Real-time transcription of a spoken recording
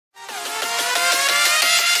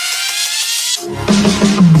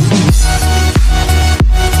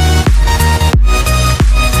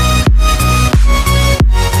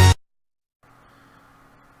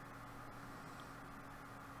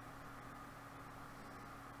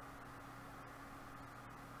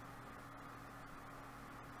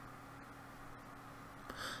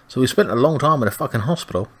So we spent a long time in a fucking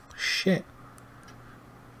hospital. Shit.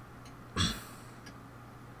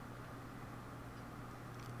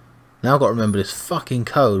 Now I've got to remember this fucking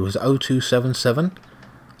code was 0277.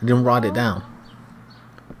 I didn't write it down.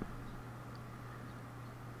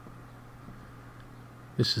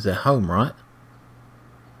 This is their home, right?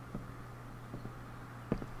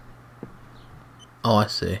 Oh, I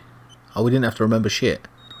see. Oh, we didn't have to remember shit.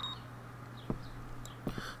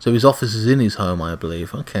 So his office is in his home, I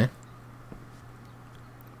believe. Okay.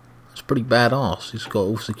 That's pretty badass. He's got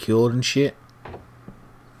all secured and shit.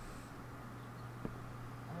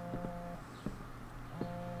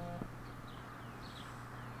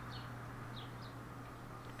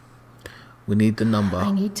 We need the number.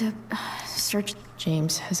 I need to search.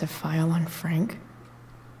 James has a file on Frank.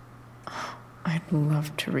 I'd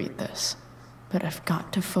love to read this, but I've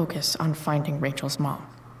got to focus on finding Rachel's mom.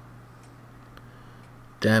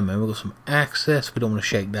 Damn, man, we've got some access. We don't want to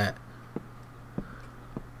shake that.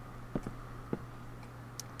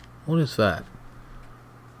 What is that?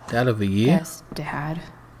 Dad of a year? Yes, Dad.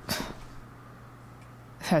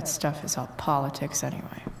 That stuff is all politics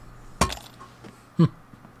anyway.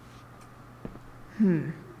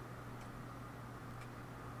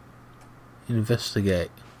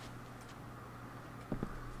 Investigate.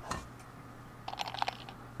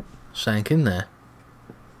 Sank in there.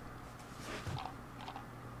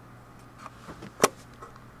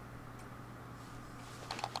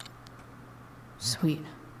 Sweet.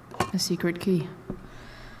 A secret key.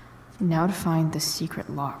 Now to find the secret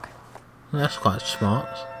lock. That's quite smart.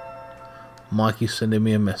 Mikey's sending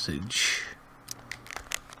me a message.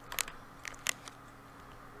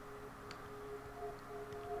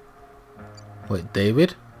 Wait,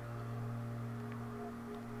 David?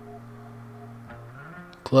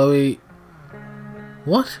 Chloe?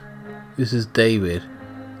 What? This is David,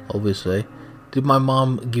 obviously. Did my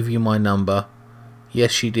mom give you my number?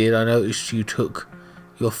 Yes, she did. I noticed you took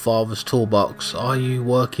your father's toolbox. Are you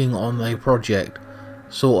working on a project?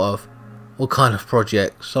 Sort of. What kind of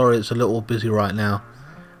project? Sorry, it's a little busy right now.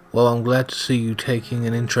 Well, I'm glad to see you taking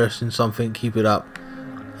an interest in something. Keep it up.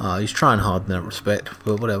 He's trying hard in that respect,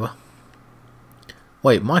 but whatever.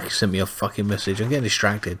 Wait, Mikey sent me a fucking message. I'm getting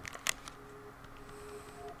distracted.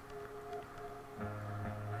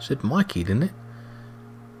 It said Mikey, didn't it?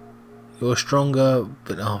 You're stronger,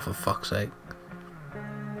 but oh, for fuck's sake.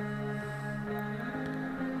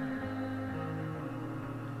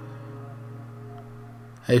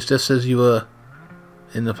 Hey, Steph says you were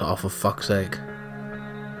in the... oh, for fuck's sake.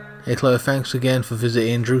 Hey, Chloe, thanks again for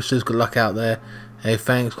visiting. Drew says good luck out there. Hey,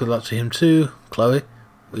 thanks, good luck to him too. Chloe,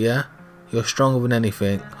 yeah? You're stronger than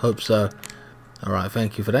anything. Hope so. Alright,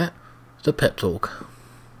 thank you for that. It's a pep talk.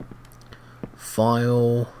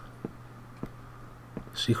 File.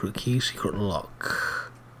 Secret key, secret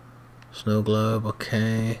lock. Snow globe,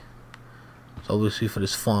 okay. It's obviously for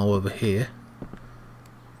this file over here.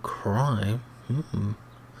 Crime.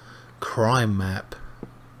 Crime map.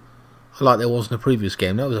 I like there was in the previous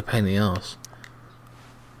game. That was a pain in the ass.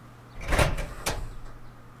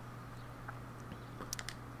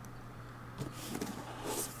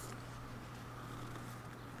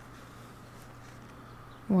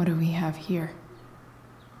 What do we have here?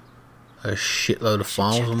 A shitload of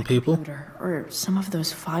files on people. Or some of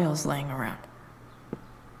those files laying around.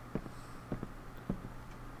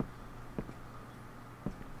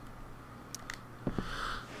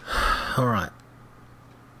 Alright.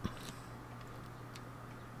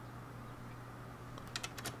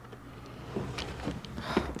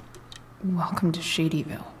 Welcome to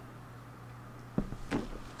Shadyville.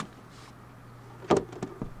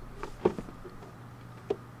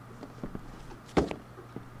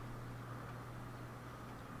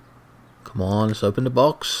 Come on, let's open the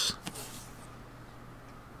box.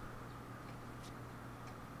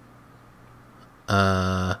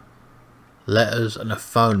 Letters and a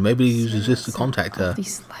phone. Maybe he uses this to contact her.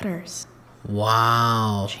 These letters.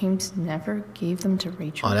 Wow. James never gave them to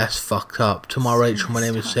Rachel. Oh, that's fucked up. To my Rachel, my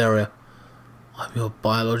name is Sera. I'm your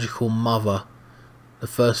biological mother. The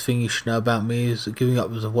first thing you should know about me is that giving up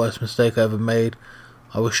was the worst mistake I ever made.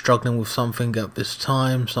 I was struggling with something at this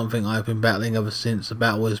time, something I've been battling ever since. The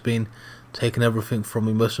battle has been taking everything from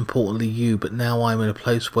me, most importantly you, but now I'm in a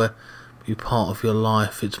place where be part of your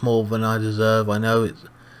life. It's more than I deserve, I know it,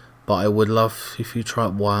 but I would love if you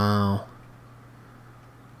tried. Wow.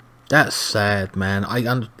 That's sad, man.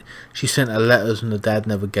 She sent her letters and the dad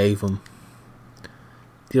never gave them.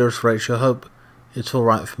 Dearest Rachel, I hope it's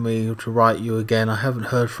alright for me to write you again. I haven't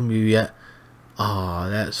heard from you yet. Ah,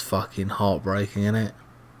 that's fucking heartbreaking, isn't it?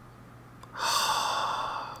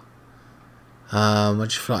 I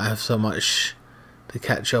just feel like I have so much to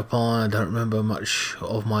catch up on. I don't remember much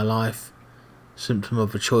of my life. Symptom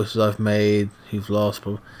of the choices I've made. You've lost.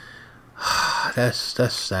 That's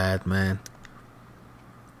sad, man.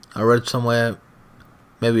 I read somewhere,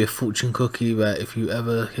 maybe a fortune cookie, that if you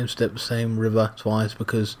ever can step the same river twice,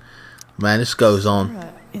 because, man, this goes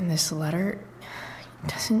on. In this letter, it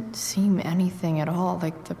doesn't seem anything at all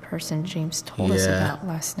like the person James told us about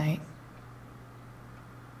last night.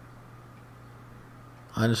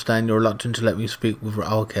 I understand you're reluctant to let me speak with her.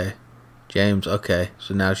 Oh, okay. James, okay.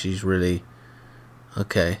 So now she's really...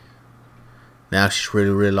 Okay. Now she's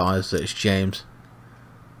really realised that it's James.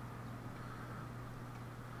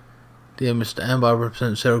 Dear Mr. Amber, I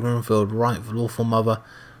represent Sarah Greenfield, rightful lawful mother.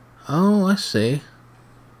 Oh, I see.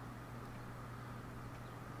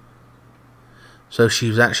 So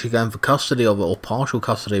she's actually going for custody of it, or partial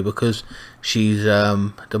custody, because she's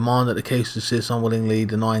demanded the case desist, unwillingly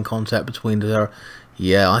denying contact between her.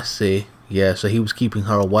 Yeah, I see. Yeah, so he was keeping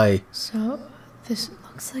her away. So this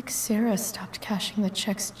looks like Sarah stopped cashing the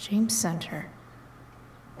checks James sent her.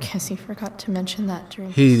 Guess he forgot to mention that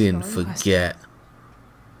during He didn't forget.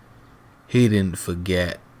 He didn't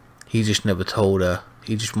forget. He just never told her.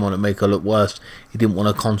 He just wanted to make her look worse. He didn't want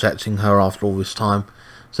her contacting her after all this time.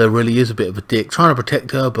 So it really is a bit of a dick. Trying to protect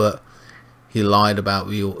her, but he lied about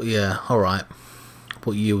you. Yeah, alright.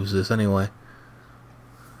 What year was this anyway?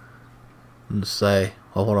 Let's say.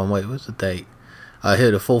 Oh, hold on, wait, what's the date?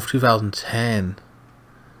 Here, the 4th, 2010.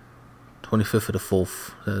 25th of the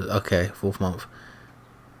 4th. Okay, 4th month.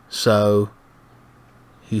 So,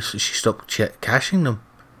 she stopped cashing them.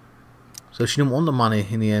 So she didn't want the money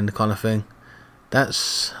in the end, kind of thing.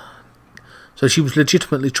 That's... So she was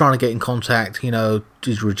legitimately trying to get in contact, you know,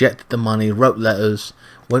 just rejected the money, wrote letters,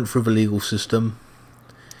 went through the legal system.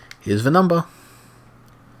 Here's the number.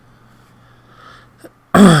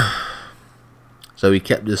 So he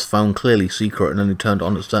kept this phone clearly secret and only turned it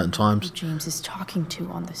on at certain times. Who James is talking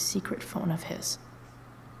to on the secret phone of his.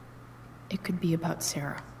 It could be about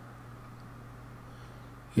Sarah.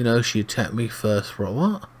 You know, she attacked me first for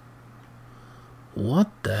what?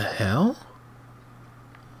 What the hell?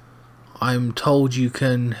 I'm told you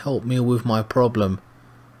can help me with my problem.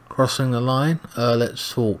 Crossing the line?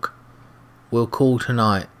 Let's talk. We'll call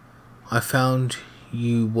tonight. I found who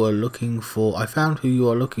you are looking for.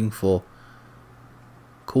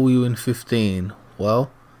 Call you in 15. Well,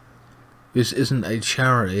 this isn't a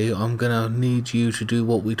charity. I'm gonna need you to do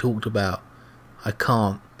what we talked about. I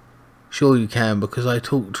can't. Sure you can, because I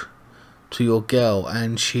talked to your girl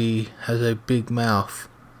and she has a big mouth.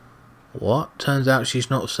 What? Turns out she's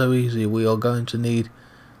not so easy. We are going to need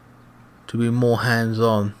to be more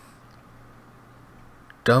hands-on.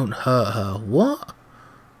 Don't hurt her. What?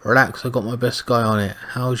 Relax, I got my best guy on it.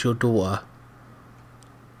 How's your daughter?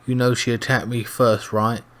 You know she attacked me first,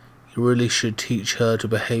 right? You really should teach her to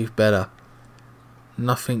behave better.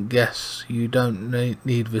 Nothing, guess. You don't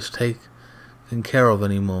need this taken care of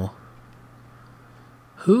anymore.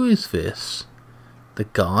 Who is this? The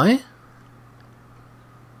guy?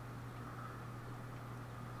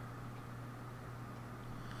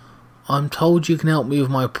 I'm told you can help me with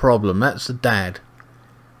my problem. That's the dad.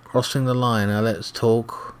 Crossing the line. Now let's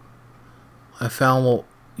talk. I found what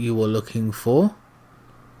you were looking for.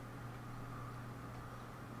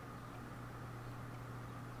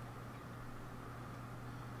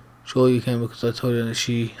 Sure you can, because I told you that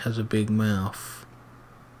she has a big mouth.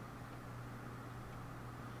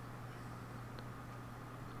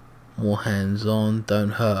 More hands on.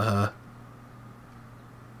 Don't hurt her.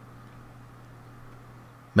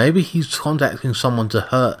 Maybe he's contacting someone to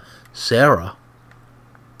hurt Sarah,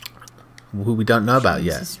 who we don't know about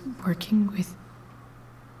yet. Is working with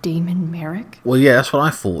Damon Merrick? Well, yeah, that's what I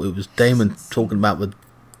thought. It was Damon talking about the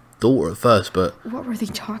daughter at first, but... What were they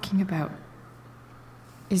talking about?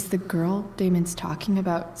 Is the girl Damon's talking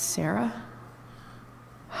about Sarah?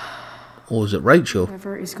 Or is it Racheal?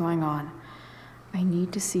 Whatever is going on, I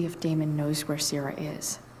need to see if Damon knows where Sarah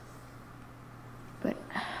is. But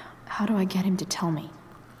how do I get him to tell me?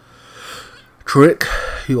 Trick,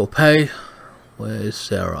 you'll pay. Where is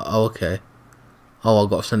Sarah? Oh, okay. Oh, I've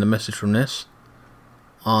got to send a message from this.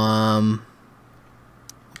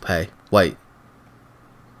 Pay. Wait.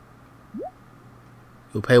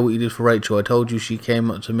 You'll pay what you did for Racheal. I told you she came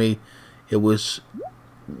up to me. It was...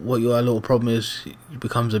 What your little problem is, it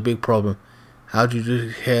becomes a big problem. How do you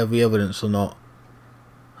do care of the evidence or not?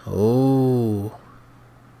 Oh.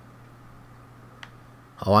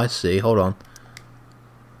 Oh, I see. Hold on.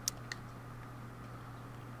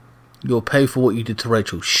 You'll pay for what you did to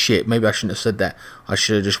Racheal. Shit, maybe I shouldn't have said that. I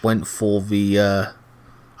should have just went for the,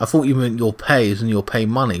 I thought you meant you'll pay as in you'll pay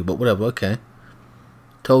money, but whatever, okay.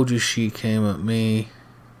 Told you she came at me.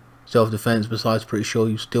 Self-defense, besides pretty sure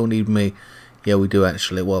you still need me. Yeah, we do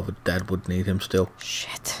actually. Well, the dad would need him still.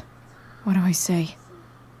 Shit. What do I say?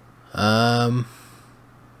 Alright,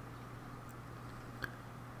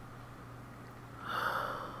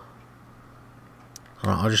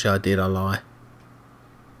 I'll just say I did, I lie.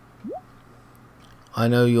 I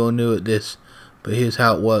know you're new at this, but here's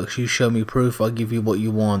how it works. You show me proof, I give you what you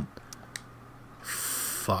want.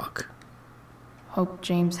 Fuck. Hope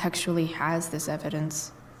James actually has this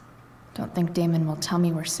evidence. Don't think Damon will tell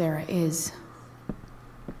me where Sera is.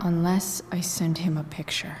 Unless I send him a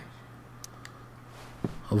picture.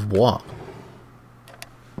 Of what?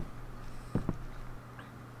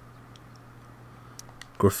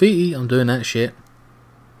 Graffiti? I'm doing that shit.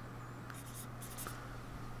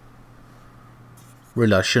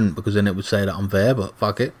 Really, I shouldn't, because then it would say that I'm there, but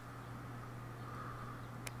fuck it.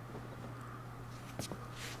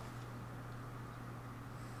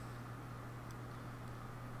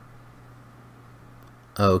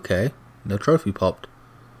 Okay, no trophy popped.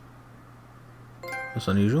 That's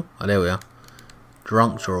unusual. Oh, there we are.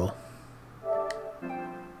 Drunk draw.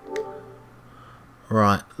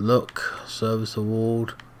 Right, look. Service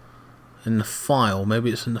award. In the file.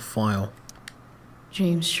 Maybe it's in the file.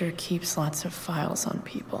 James sure keeps lots of files on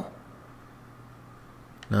people.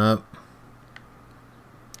 Nope.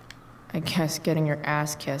 I guess getting your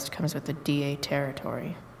ass kissed comes with the DA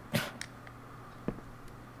territory.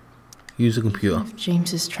 Use a computer. Even if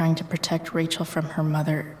James is trying to protect Racheal from her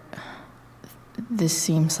mother, this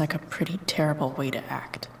seems like a pretty terrible way to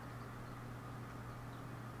act.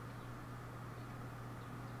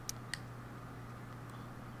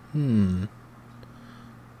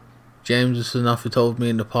 James, it's enough. You told me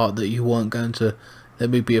in the part that you weren't going to let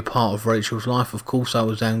me be a part of Racheal's life. Of course I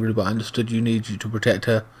was angry, but I understood you needed you to protect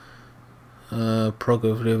her.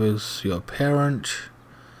 Prerogative as your parent.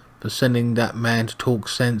 For sending that man to talk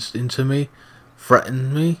sense into me.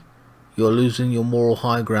 Threaten me. You're losing your moral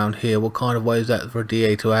high ground here. What kind of way is that for a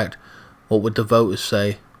DA to act? What would the voters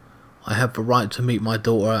say? I have the right to meet my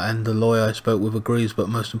daughter, and the lawyer I spoke with agrees, but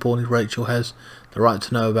most importantly, Racheal has the right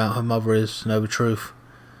to know about her mother is to know the truth.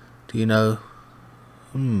 Do you know?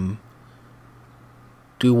 Do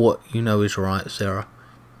what you know is right, Sera.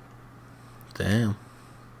 Damn.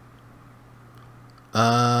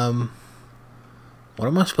 What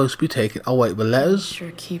am I supposed to be taking? Oh wait, the letters?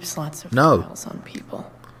 Sure keeps lots of No. files on people.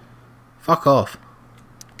 Fuck off.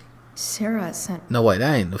 Sera sent No wait,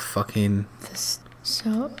 that ain't the fucking this.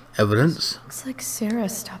 So evidence. looks like Sera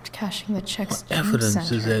stopped cashing the checks. What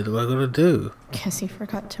evidence is there that I gotta do? Guess he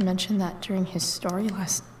forgot to mention that during his story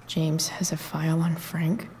last. James has a file on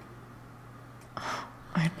Frank.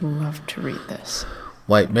 I'd love to read this.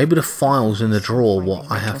 Wait, maybe the file's in the drawer.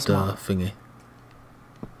 What I have to Mom. thingy.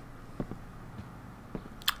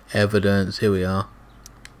 Evidence. Here we are.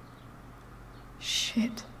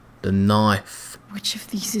 Shit. The knife. Which of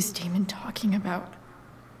these is Damon talking about?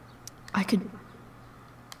 I could.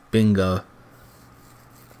 Bingo.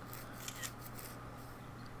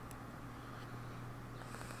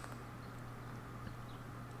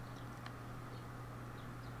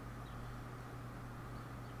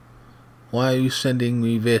 Why are you sending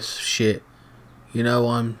me this shit? You know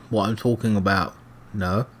what I'm talking about.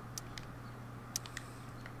 No.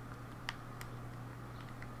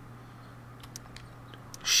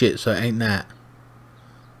 Shit, so it ain't that.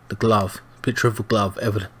 The glove. Picture of a glove.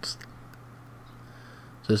 Evidence.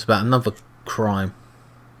 So it's about another crime.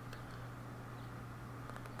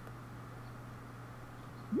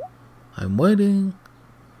 I'm waiting.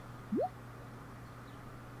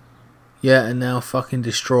 Yeah, and now fucking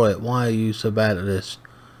destroy it. Why are you so bad at this?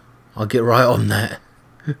 I'll get right on that.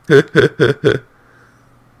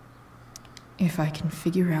 If I can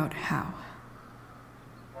figure out how.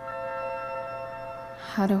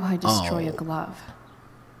 How do I destroy a glove?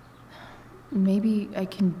 Maybe I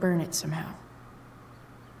can burn it somehow.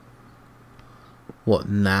 What,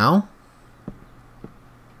 now?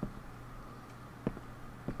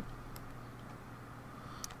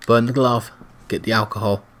 Burn the glove. Get the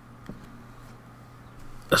alcohol.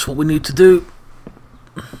 That's what we need to do.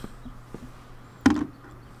 This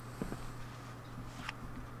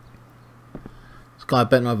guy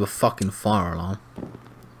better not have a fucking fire alarm.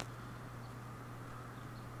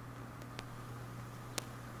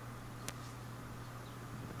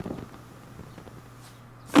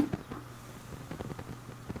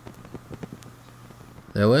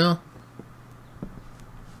 There we are.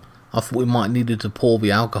 I thought we might needed to pour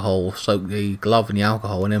the alcohol, or soak the glove in the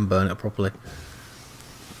alcohol and then burn it properly.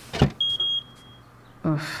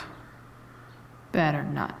 Oof. Better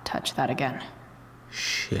not touch that again.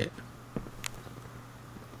 Shit.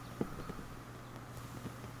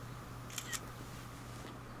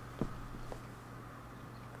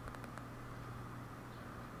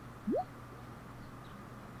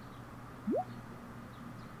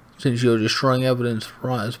 Since you're destroying evidence,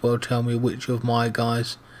 right as well tell me which of my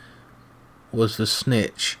guys was the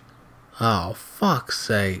snitch. Oh, fuck's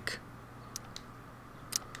sake.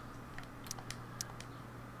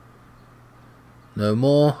 No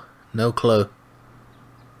more, no clue.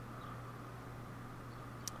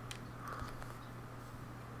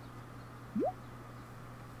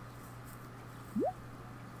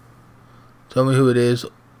 Tell me who it is,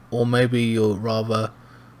 or maybe you'll rather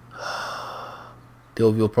deal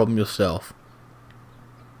with your problem yourself.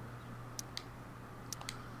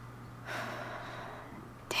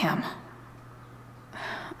 Damn.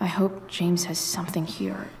 I hope James has something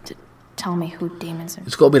here to tell me who Damon's in.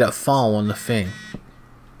 It's got to be that file on the thing.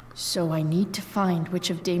 So I need to find which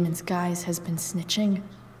of Damon's guys has been snitching.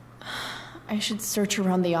 I should search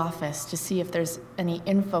around the office to see if there's any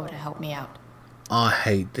info to help me out. I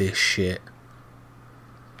hate this shit.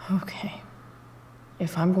 Okay.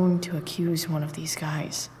 If I'm going to accuse one of these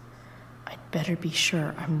guys, I'd better be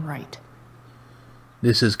sure I'm right.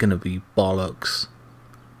 This is gonna be bollocks.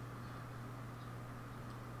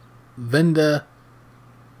 Vendor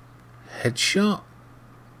headshot?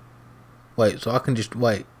 Wait, so I can just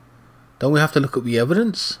wait. Don't we have to look at the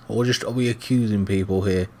evidence? Or just are we accusing people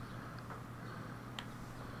here?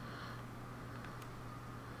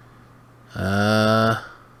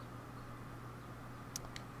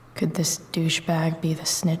 Could this douchebag be the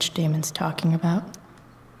snitch Damon's talking about?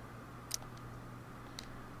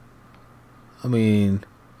 I mean...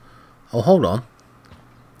 Oh, hold on.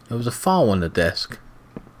 There was a file on the desk.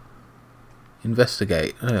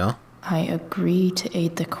 Investigate. There you are. I agree to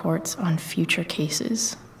aid the courts on future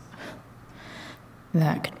cases.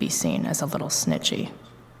 That could be seen as a little snitchy.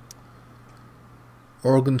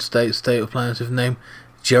 Oregon State of Plaintiff name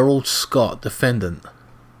Gerald Scott, defendant.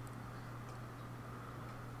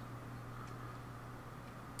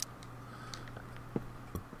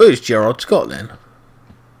 Who's Gerald Scott then?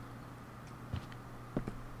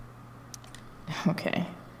 Okay.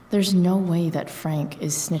 There's no way that Frank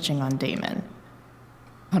is snitching on Damon.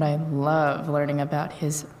 But I love learning about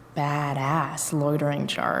his badass loitering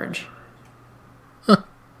charge. Huh.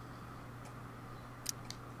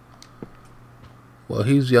 Well,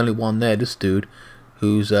 he's the only one there, this dude,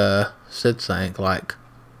 who's said something like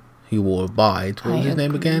he will abide. What was his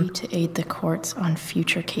name again? I agree to aid the courts on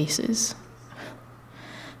future cases.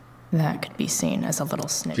 That could be seen as a little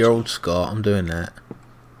snitch. Gerald Scott, I'm doing that.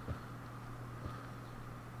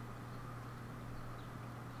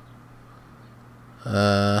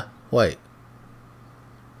 Wait.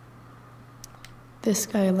 This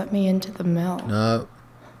guy let me into the mill. No.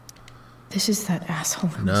 This is that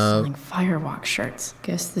asshole who was No. selling Firewalk shirts.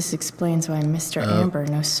 Guess this explains why Mr. Amber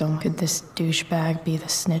knows so much. Could this douchebag be the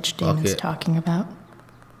snitch Damon's talking about?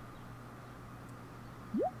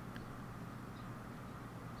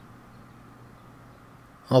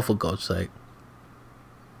 Oh, for God's sake.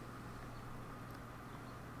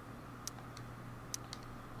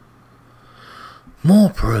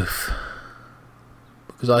 More proof.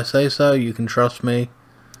 Because I say so, you can trust me.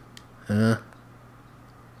 Oh,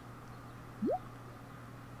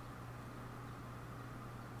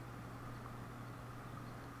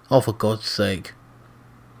 for God's sake.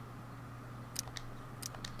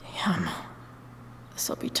 Damn.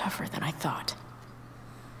 This'll be tougher than I thought.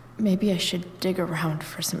 Maybe I should dig around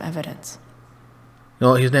for some evidence. You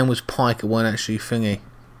know what, his name was Pike, it wasn't actually Thingy.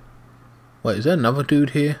 Wait, is there another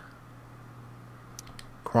dude here?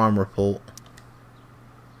 Crime report.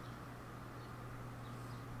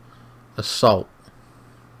 Assault.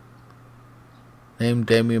 Name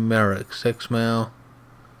Damon Merrick. Sex mail.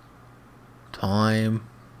 Time.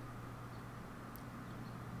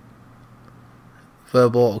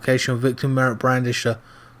 Verbal altercation with victim. Merrick brandished a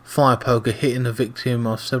fire poker, hitting the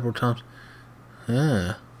victim several times.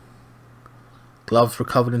 Ah. Gloves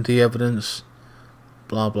recovered into the evidence.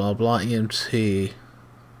 Blah blah blah. EMT.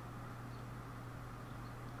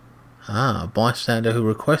 Ah, a bystander who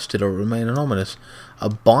requested or remain anonymous. A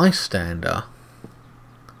bystander?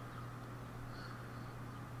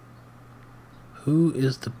 Who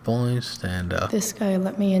is the bystander? This guy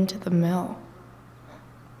let me into the mill.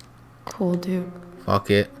 Cool dude. Fuck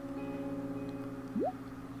it.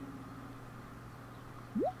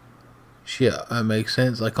 Shit, that makes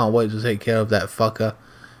sense. I can't wait to take care of that fucker.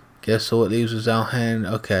 Guess all it leaves is our hand.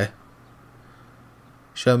 Okay.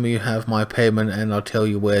 Show me you have my payment and I'll tell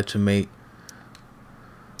you where to meet.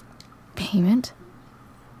 Payment?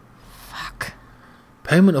 Fuck.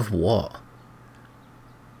 Payment of what?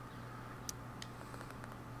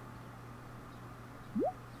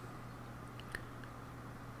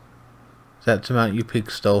 Is that the amount you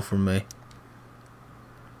pig stole from me?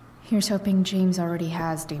 Here's hoping James already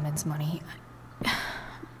has Damon's money.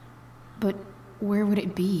 But where would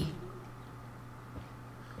it be?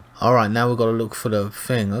 Alright, now we've got to look for the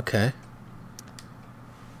thing. Okay.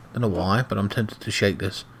 Don't know why, but I'm tempted to shake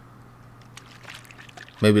this.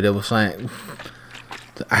 Maybe they were saying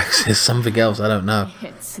to access something else, I don't know.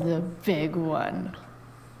 It's the big one.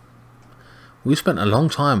 We spent a long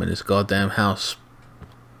time in this goddamn house.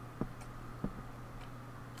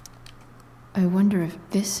 I wonder if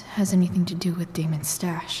this has anything to do with Damon's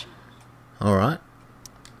stash. Alright.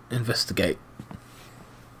 Investigate.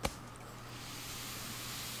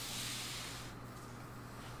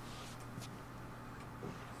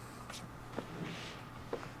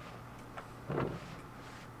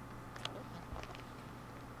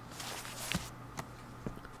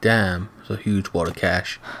 Damn, it's a huge wad of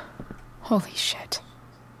cash. Holy shit.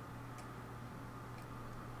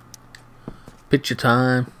 Picture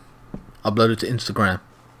time. Upload it to Instagram.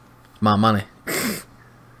 It's my money.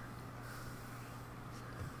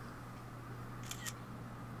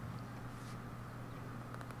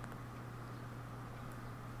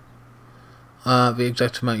 The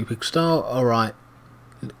exact amount you pick style. Alright.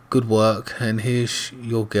 Good work. And here's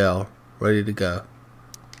your girl. Ready to go.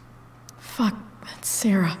 Fuck, that's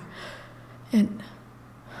Sera. And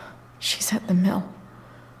she's at the mill.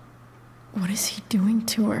 What is he doing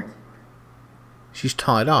to her? She's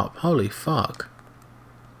tied up. Holy fuck.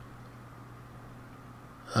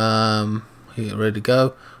 Here, ready to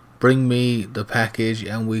go. Bring me the package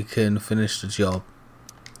and we can finish the job.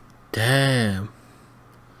 Damn.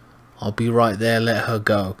 I'll be right there. Let her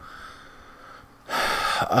go.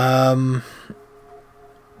 I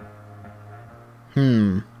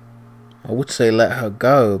would say let her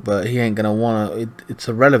go, but he ain't gonna wanna. It's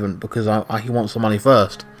irrelevant because he wants the money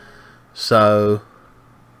first. So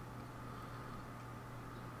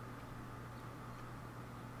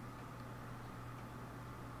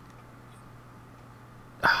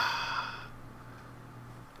I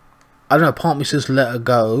don't know, part of me says let her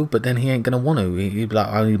go, but then he ain't gonna want to. He'd be like,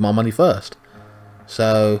 I need my money first.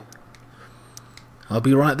 So I'll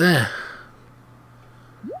be right there.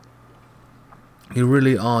 You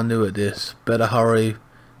really are new at this. Better hurry.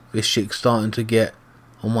 This shit's starting to get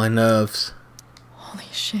on my nerves. Holy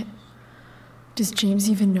shit. Does James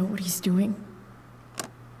even know what he's doing?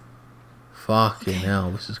 Fucking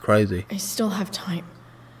hell, this is crazy. I still have time.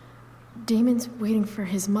 Damon's waiting for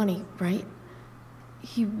his money, right?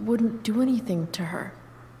 He wouldn't do anything to her.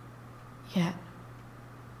 Yet.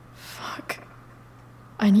 Fuck.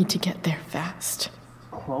 I need to get there fast.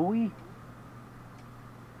 Chloe?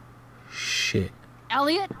 Shit.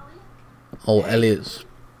 Elliot? Oh, Elliot's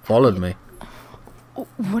followed me.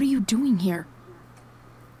 What are you doing here?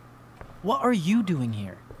 What are you doing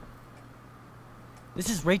here? This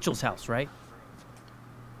is Rachel's house, right?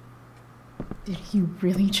 Did he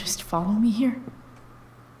really just follow me here?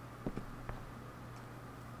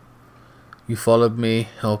 You followed me,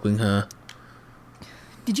 helping her.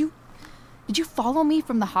 Did you follow me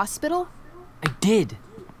from the hospital? I did.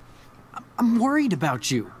 I'm worried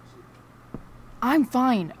about you. I'm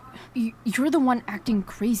fine. You're the one acting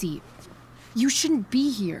crazy. You shouldn't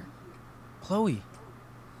be here. Chloe,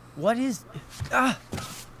 what is... Ah!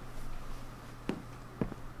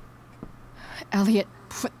 Elliot,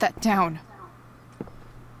 put that down.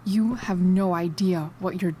 You have no idea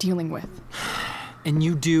what you're dealing with. And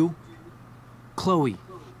you do? Chloe,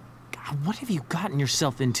 God, what have you gotten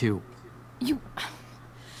yourself into? You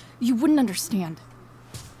wouldn't understand.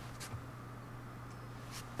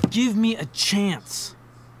 Give me a chance.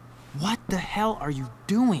 What the hell are you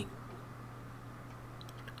doing?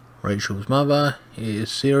 Rachel's mother. It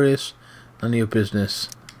is serious. None of your business.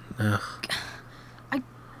 Ugh.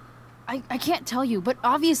 I can't tell you, but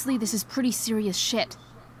obviously this is pretty serious shit.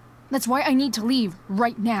 That's why I need to leave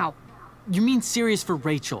right now. You mean serious for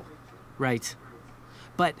Racheal, right?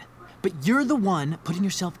 But you're the one putting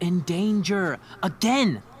yourself in danger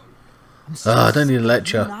again. I don't need a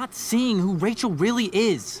lecture. You're not seeing who Racheal really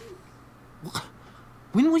is.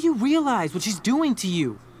 When will you realize what she's doing to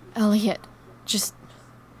you? Elliot, just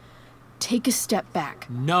take a step back.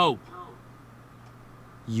 No.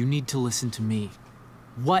 You need to listen to me.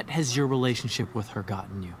 What has your relationship with her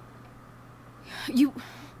gotten you? You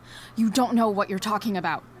don't know what you're talking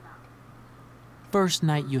about. First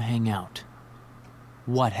night you hang out,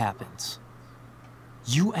 what happens?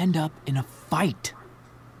 You end up in a fight.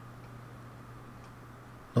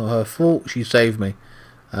 Not her fault. She saved me.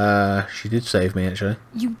 She did save me, actually.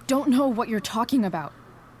 You don't know what you're talking about.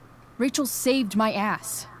 Racheal saved my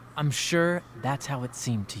ass. I'm sure that's how it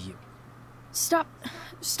seemed to you. Stop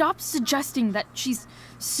suggesting that she's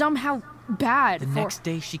somehow bad. The next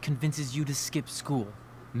day she convinces you to skip school.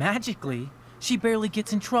 Magically, she barely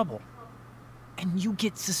gets in trouble. And you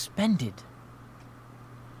get suspended.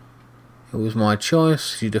 It was my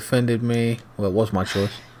choice. She defended me. Well, it was my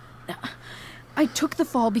choice. I took the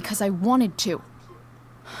fall because I wanted to.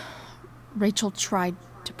 Racheal tried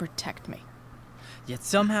to protect me. Yet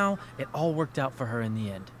somehow, it all worked out for her in the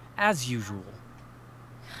end. As usual.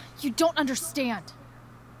 You don't understand.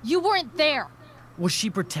 You weren't there. Was she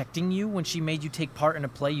protecting you when she made you take part in a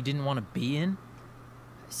play you didn't want to be in?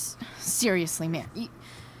 Seriously, man.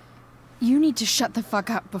 You need to shut the fuck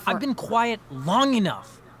up before... I've been quiet long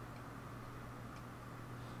enough.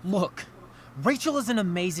 Look, Racheal is an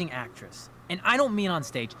amazing actress. And I don't mean on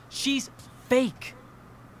stage. She's fake.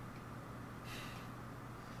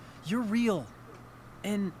 You're real.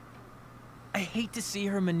 And I hate to see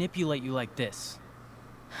her manipulate you like this.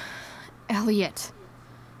 Elliot,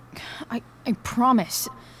 I promise.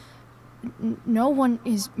 No one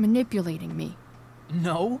is manipulating me.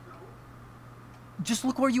 No? Just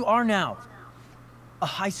look where you are now. A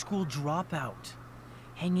high school dropout.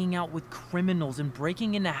 Hanging out with criminals and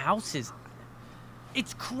breaking into houses.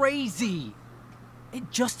 It's crazy.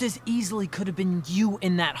 It just as easily could have been you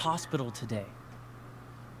in that hospital today.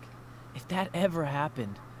 If that ever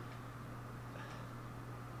happened...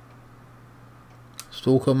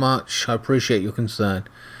 Stalker much. I appreciate your concern.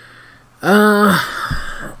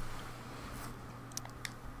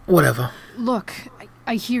 Whatever. Look,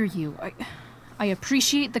 I hear you. I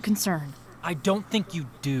appreciate the concern. I don't think you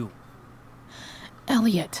do.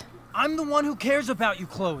 Elliot. I'm the one who cares about you,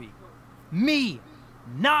 Chloe. Me,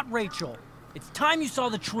 not Racheal. It's time you saw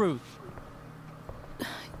the truth.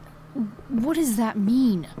 What does that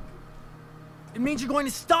mean? It means you're going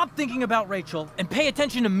to stop thinking about Racheal and pay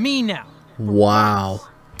attention to me now. Wow.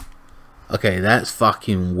 Okay, that's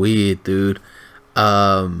fucking weird, dude.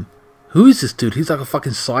 Who is this dude? He's like a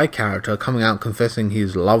fucking side character coming out confessing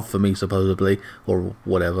his love for me, supposedly, or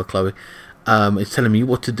whatever, Chloe. It's telling me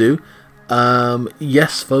what to do.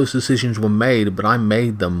 Yes, those decisions were made, but I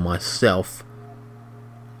made them myself.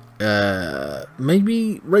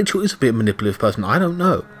 Maybe Racheal is a bit of a manipulative person, I don't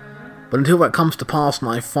know. But until that comes to pass and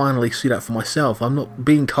I finally see that for myself, I'm not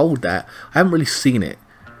being told that. I haven't really seen it.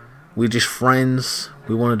 We're just friends,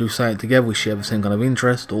 we want to do something together, we share the same kind of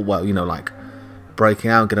interest, or, well, you know, like, breaking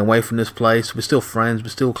out, getting away from this place, we're still friends, we're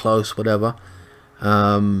still close, whatever.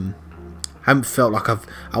 Haven't felt like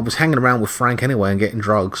I was hanging around with Frank anyway and getting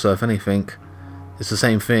drugs, so if anything, it's the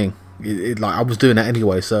same thing. Like, I was doing that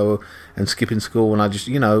anyway, so, and skipping school, and I just,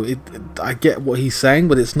 you know, I get what he's saying,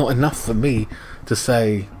 but it's not enough for me to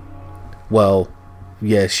say, well,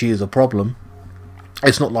 yeah, she is a problem.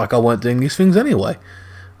 It's not like I weren't doing these things anyway.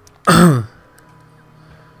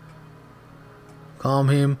 Calm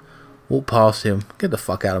him, walk past him, get the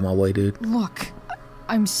fuck out of my way, dude. Look,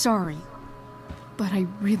 I'm sorry, but I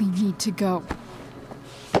really need to go.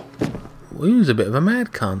 Well, he was a bit of a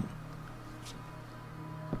mad cunt.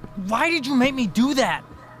 Why did you make me do that?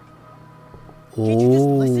 Oh, Can't you just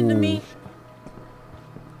listen to me?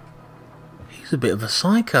 He's a bit of a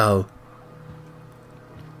psycho.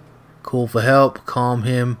 Call for help, calm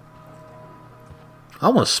him. I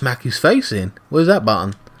want to smack his face in. Where's that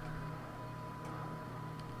button?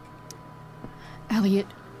 Elliot,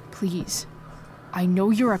 please. I know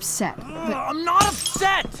you're upset, but... I'm not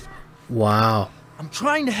upset! Wow. I'm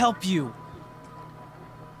trying to help you.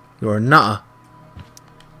 You're a nutter.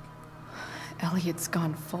 Elliot's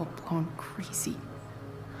gone full-blown crazy.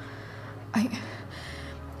 I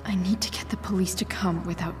need to get the police to come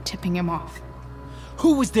without tipping him off.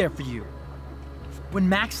 Who was there for you? When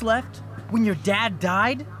Max left? When your dad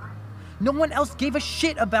died? No one else gave a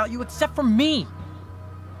shit about you except for me.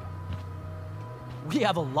 We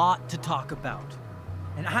have a lot to talk about.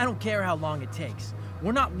 And I don't care how long it takes.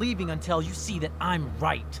 We're not leaving until you see that I'm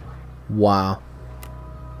right. Wow.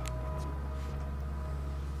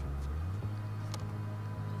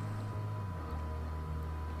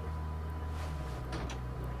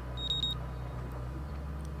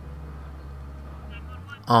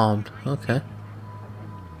 Armed. Okay.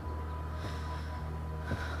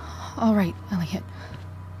 All right, Elliot.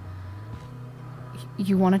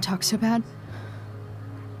 You want to talk so bad?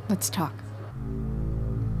 Let's talk.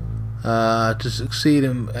 To succeed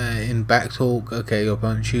in backtalk, okay, your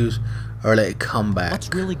opponent choose, or let it come back.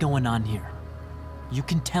 What's really going on here? You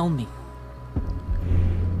can tell me.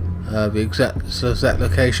 The exact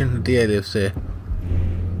location, the DA lives here.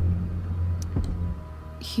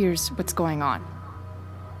 Here's what's going on.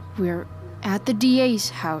 We're at the DA's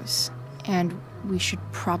house, and we should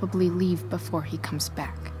probably leave before he comes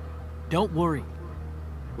back. Don't worry.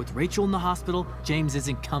 With Racheal in the hospital, James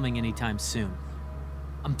isn't coming anytime soon.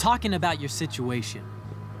 I'm talking about your situation.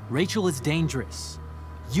 Racheal is dangerous.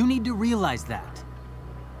 You need to realize that.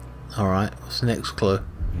 Alright, what's the next clue?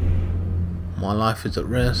 My life is at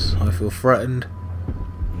risk. I feel threatened.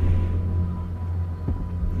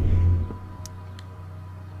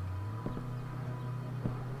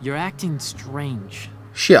 You're acting strange.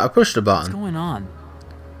 Shit, I pushed the What's button. going on?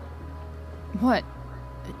 What?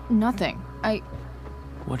 Nothing.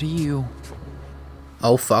 What are you...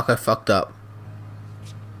 Oh fuck, I fucked up.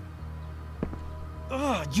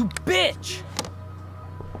 Ugh, you bitch!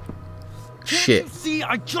 Shit. Can't you see,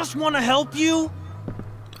 I just want to help you.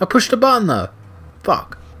 I pushed the button though.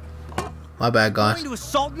 Fuck. My bad, guys. Going to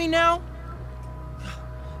assault me now?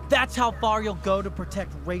 That's how far you'll go to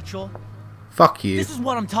protect Racheal? Fuck you. This is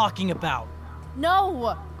what I'm talking about.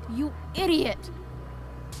 No! You idiot!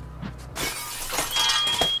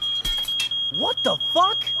 What the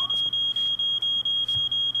fuck?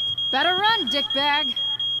 Better run, dickbag.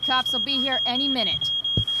 Cops will be here any minute.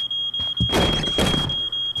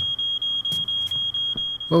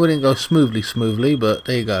 Well, we didn't go smoothly, but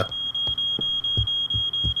there you go.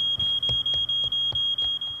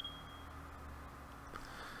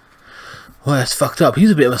 Well, that's fucked up.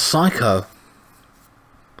 He's a bit of a psycho.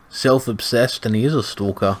 Self-obsessed, and he is a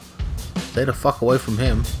stalker. Stay the fuck away from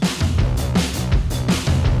him.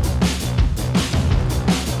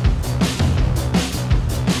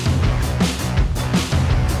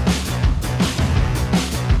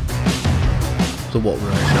 So what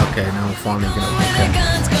we're actually, okay, now we're finally gonna, okay.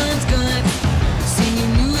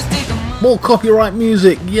 More copyright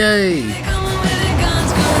music, yay!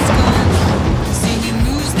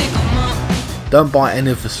 Don't buy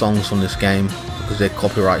any of the songs from this game because they're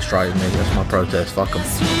copyright striking me. That's my protest. Fuck them.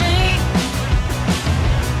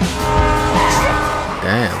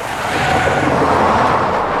 Damn.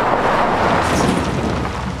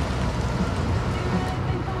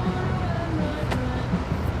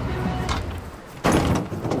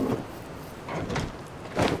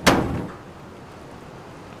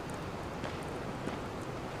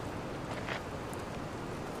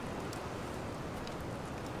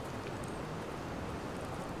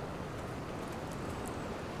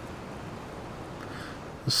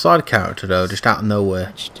 The side character though, just out of nowhere.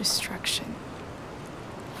 Much destruction.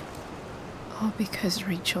 All because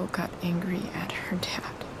Racheal got angry at her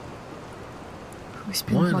dad, who's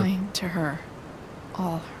been lying to her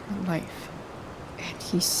all her life, and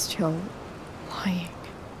he's still lying.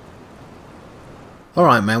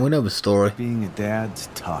 Alright man, we know the story. Being a dad's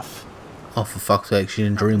tough. Oh for fuck's sake, she's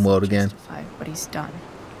in Dream World again. Justify what he's done.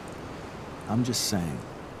 I'm just saying,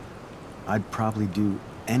 I'd probably do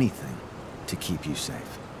anything to keep you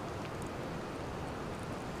safe.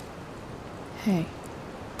 Hey,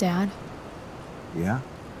 Dad, Yeah?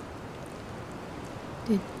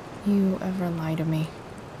 did you ever lie to me?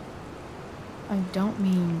 I don't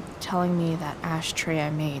mean telling me that ashtray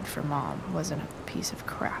I made for Mom wasn't a piece of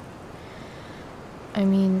crap. I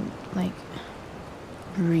mean, like,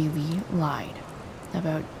 really lied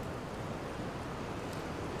about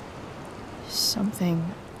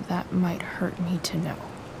something that might hurt me to know.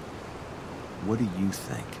 What do you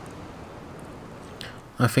think?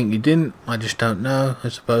 I think you didn't. I just don't know. I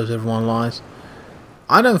suppose everyone lies.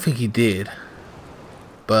 I don't think he did.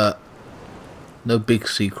 But no big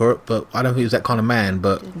secret. But I don't think he's that kind of man.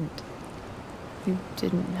 But You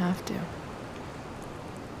didn't have to.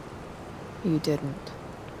 You didn't.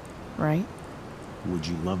 Right? Would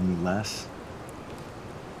you love me less?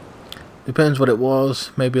 depends what it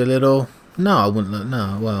was. Maybe a little. No, I wouldn't.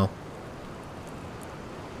 No, well.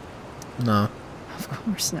 No. Of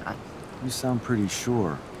course not. You sound pretty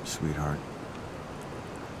sure, sweetheart.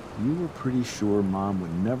 You were pretty sure Mom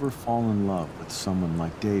would never fall in love with someone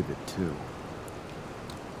like David, too.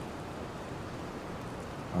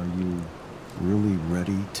 Are you really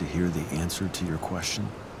ready to hear the answer to your question?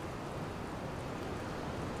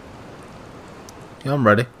 Yeah, I'm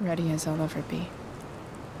ready. Ready as I'll ever be.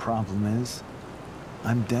 Problem is,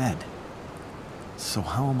 I'm dead. So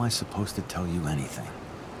how am I supposed to tell you anything?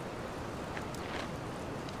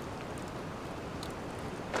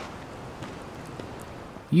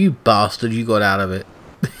 You bastard, you got out of it.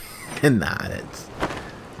 Nah,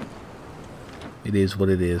 it is what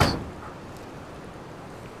it is.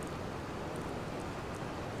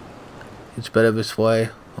 It's better this way.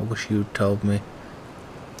 I wish you'd told me.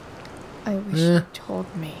 I wish you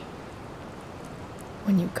told me.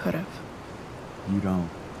 When you could have. You don't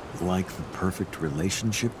like the perfect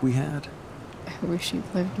relationship we had? I wish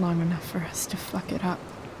you'd lived long enough for us to fuck it up.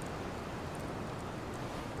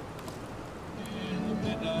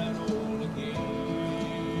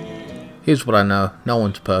 Here's what I know. No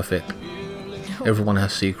one's perfect. Everyone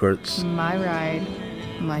has secrets. My ride,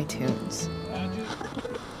 my tunes.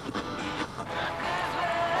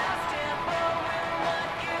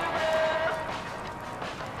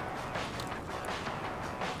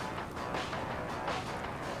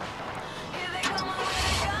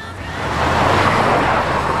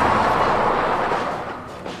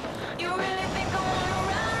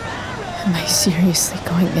 Am I seriously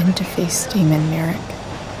going in to face Damon Merrick?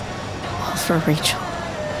 All for Racheal?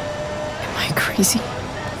 Am I crazy?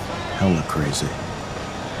 Hella crazy.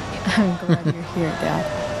 I'm glad you're here, Dad.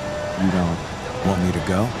 You don't want me to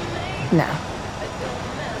go? No.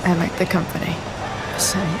 I like the company.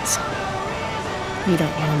 Besides, you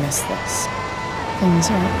don't want to miss this. Things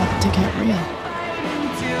are about to get real.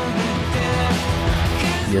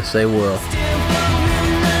 Yes, they will.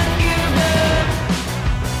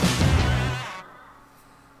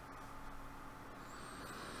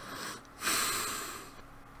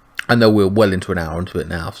 I know we're well into an hour into it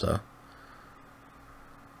now, so.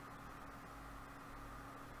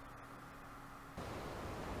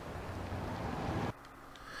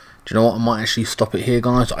 Do you know what? I might actually stop it here,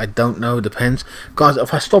 guys. I don't know. It depends. Guys,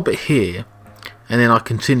 if I stop it here and then I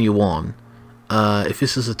continue on, if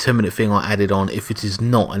this is a 10-minute thing, I add it on. If it is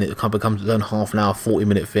not and it becomes its own half an hour,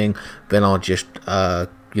 40-minute thing, then I'll just,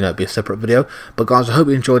 you know, be a separate video. But guys, I hope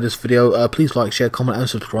you enjoyed this video. Please like, share, comment and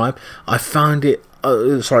subscribe. I found it,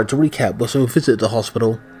 sorry, to recap, so we visited the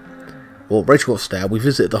hospital. Well, Racheal got stabbed. We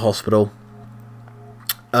visited the hospital.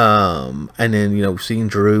 And then, you know, we've seen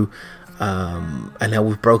Drew. And now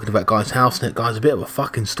we've broken into that guy's house, and that guy's a bit of a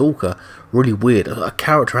fucking stalker. Really weird. A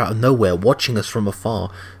character out of nowhere watching us from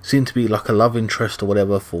afar. Seemed to be like a love interest or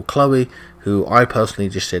whatever for Chloe, who I personally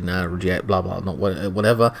just said, nah, reject, blah, blah, not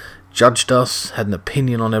whatever. Judged us, had an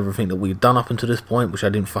opinion on everything that we'd done up until this point, which I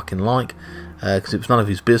didn't fucking like. Because it was none of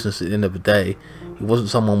his business at the end of the day. He wasn't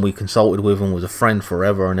someone we consulted with and was a friend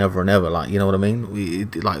forever and ever and ever, like, you know what I mean? We,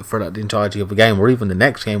 like, throughout the entirety of the game, or even the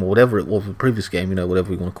next game, or whatever it was, the previous game, you know,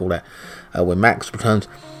 whatever we want to call that, when Max returns,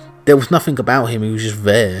 there was nothing about him. He was just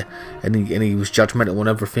there, and he was judgmental on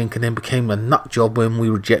everything, and then became a nut job when we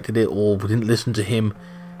rejected it, or we didn't listen to him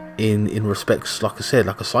in respects, like I said,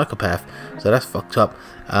 like a psychopath. So that's fucked up.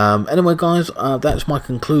 Anyway, guys, that's my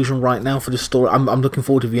conclusion right now for this story. I'm looking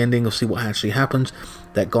forward to the ending of see what actually happens.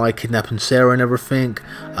 That guy kidnapping Sarah and everything.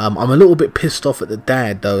 I'm a little bit pissed off at the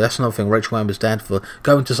dad, though. That's another thing, Racheal Amber's dad, for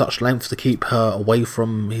going to such lengths to keep her away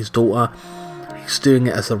from his daughter. He's doing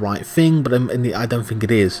it as the right thing, but I don't think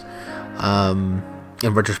it is. In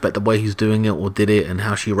retrospect, the way he's doing it or did it, and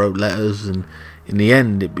how she wrote letters, and in the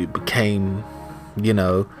end it became, you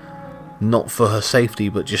know, not for her safety,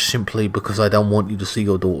 but just simply because I don't want you to see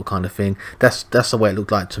your daughter, kind of thing. That's the way it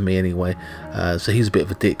looked like to me anyway. So he's a bit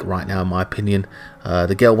of a dick right now, in my opinion.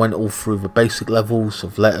 The girl went all through the basic levels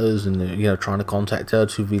of letters and, you know, trying to contact her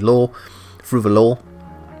through the law,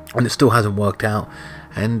 and it still hasn't worked out.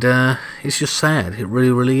 And it's just sad. It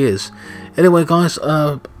really, really is. Anyway, guys,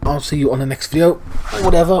 I'll see you on the next video, or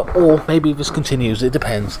whatever, or maybe this continues. It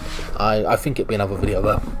depends. I think it'll be another video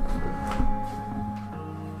though.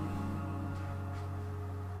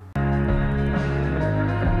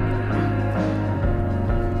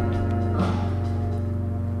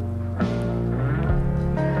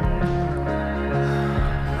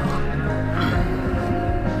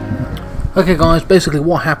 Okay, guys, basically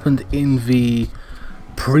what happened in the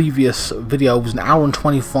previous video was an hour and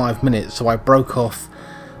 25 minutes, so I broke off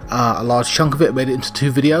a large chunk of it, made it into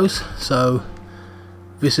 2 videos. So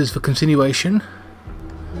this is the continuation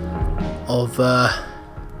of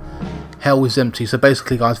Hell is Empty. So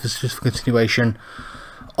basically, guys, this is just the continuation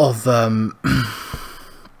of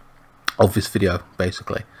this video,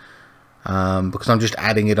 basically, because I'm just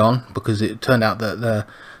adding it on, because it turned out that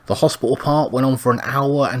the hospital part went on for an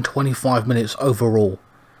hour and 25 minutes overall,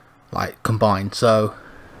 like combined. So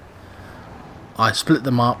I split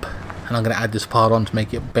them up, and I'm going to add this part on to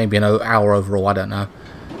make it maybe an hour overall. I don't know.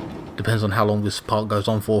 Depends on how long this part goes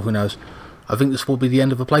on for. Who knows? I think this will be the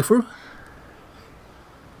end of the playthrough.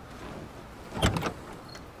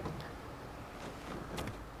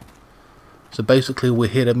 So basically, we're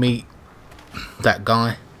here to meet that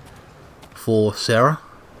guy for Sarah.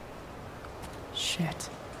 Shit.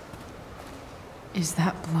 Is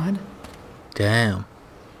that blood? Damn.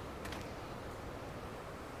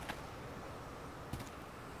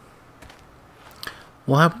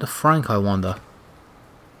 What happened to Frank, I wonder?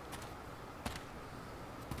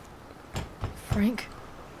 Frank?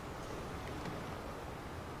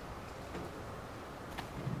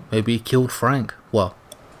 Maybe he killed Frank. Well,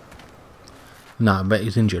 no, I bet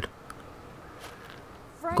he's injured.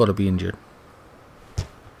 Gotta be injured.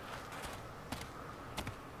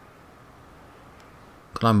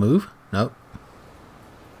 Can I move? Nope.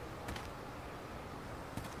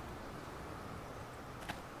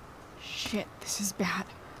 Shit, this is bad.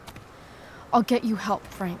 I'll get you help,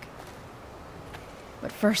 Frank.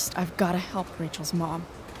 But first, I've gotta help Rachel's mom.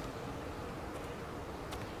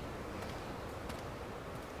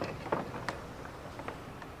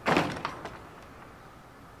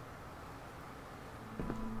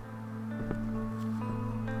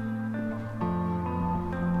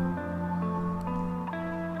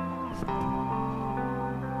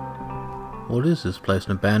 What is this place?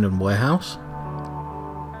 An abandoned warehouse?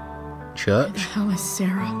 Where the Church? hell is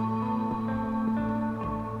Sarah?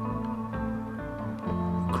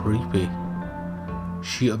 Creepy.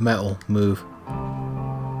 Sheet of metal. Move.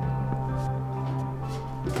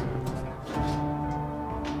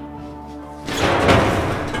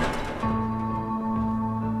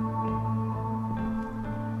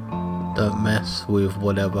 Don't mess with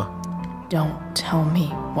whatever. Don't tell me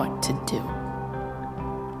what to do.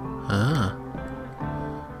 Ah.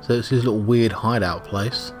 So it's his little weird hideout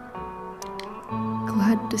place.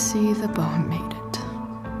 Glad to see the bone made it.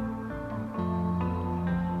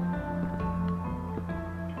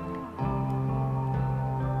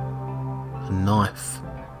 A knife.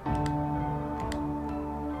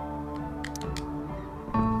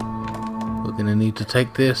 We're gonna need to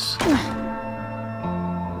take this.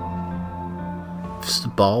 Is this the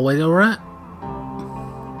bar where you're at?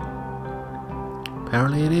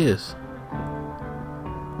 Apparently it is.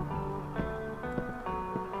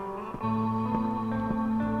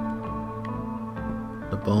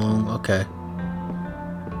 The bong, okay.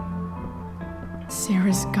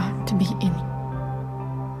 Sarah's got to be in.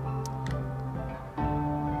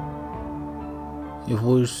 It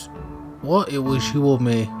was... What? It was you or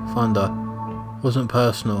me, Thunder. Wasn't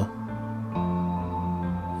personal.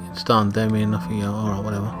 It's done, Damon, nothing else. Alright,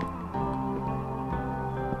 whatever.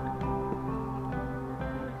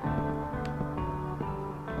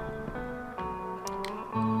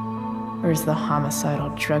 Where's the homicidal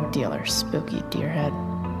drug dealer, Spooky Deerhead?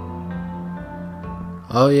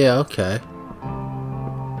 Oh yeah, okay.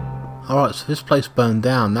 Alright, so this place burned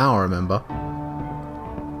down, now I remember.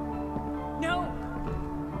 No!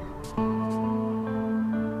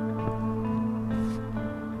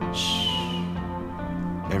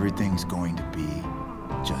 Everything's going to be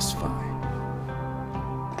just fine.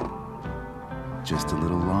 Just a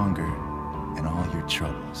little longer, and all your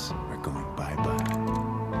troubles are going bye-bye.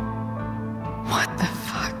 What the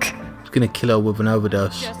fuck? He's gonna kill her with an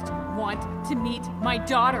overdose. Just want to meet my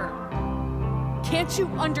daughter. Can't you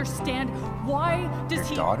understand? Why does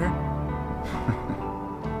he... Daughter?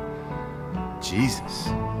 Jesus.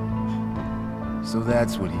 So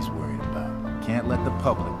that's what he's worried about. Can't let the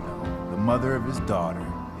public know the mother of his daughter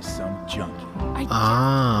is some junkie. I just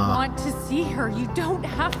Ah. want to see her. You don't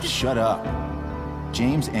have to... Shut up.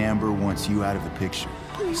 James Amber wants you out of the picture,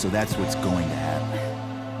 so that's what's going to happen.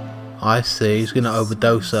 I see, he's gonna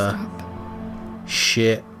overdose her.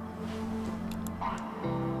 Shit.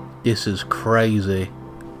 This is crazy.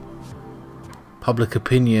 Public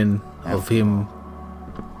opinion of him.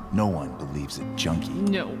 No one believes a junkie.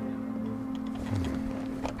 No.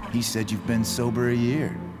 He said you've been sober a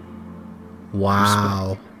year.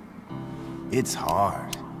 Wow. It's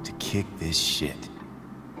hard to kick this shit.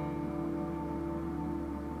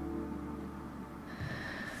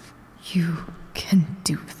 You can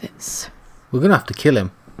do this. We're gonna have to kill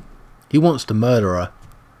him. He wants to murder her.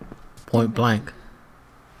 Point blank.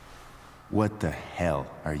 What the hell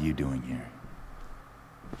are you doing here?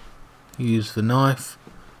 Use the knife.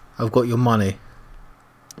 I've got your money.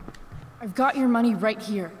 I've got your money right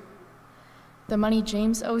here. The money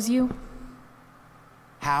James owes you.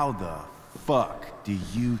 How the fuck do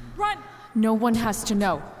you... Run! No one has to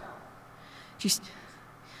know. Just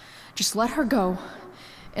let her go,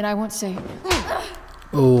 and I won't say.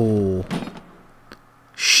 Oh.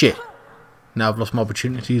 Shit. Now I've lost my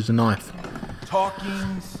opportunity to use the knife.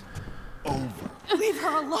 Talking's over. Leave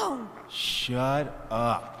her alone! Shut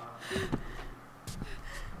up.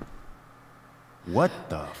 What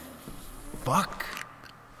the fuck?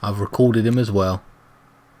 I've recorded him as well.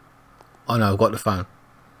 Oh no, I've got the phone.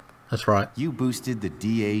 That's right. You boosted the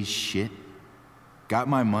DA's shit? Got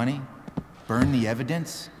my money? Burned the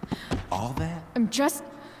evidence? All that? I'm just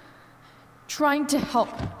trying to help.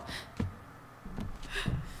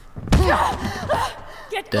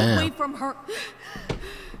 Get Damn. away from her!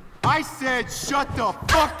 I said shut the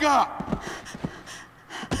fuck up!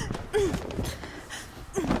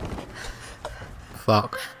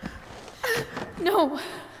 Fuck. No.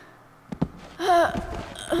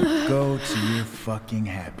 Go to your fucking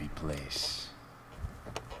happy place.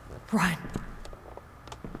 Run.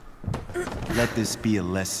 Let this be a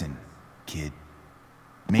lesson, kid.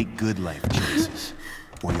 Make good life choices,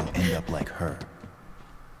 or you'll end up like her.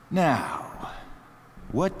 Now,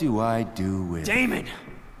 what do I do with... Damon!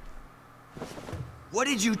 What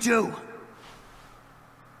did you do?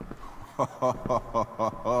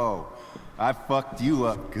 I fucked you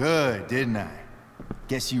up good, didn't I?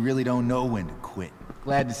 Guess you really don't know when to quit.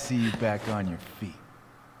 Glad to see you back on your feet.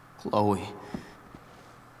 Chloe.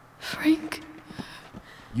 Frank?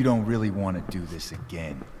 You don't really want to do this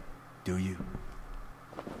again, do you?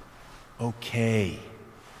 Okay.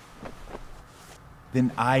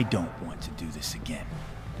 Then I don't want to do this again.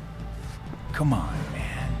 Come on,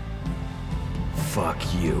 man. Fuck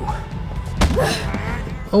you.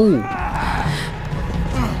 Oh,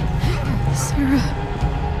 Sera,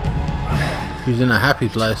 he's in a happy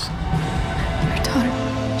place. your daughter,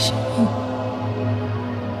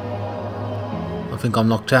 I think I'm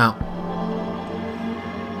knocked out.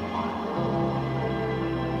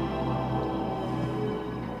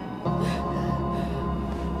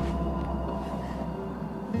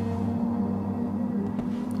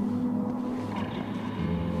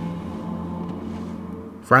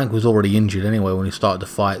 Frank was already injured anyway when he started the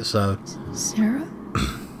fight, so... Sera?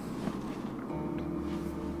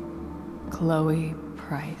 Chloe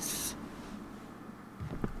Price.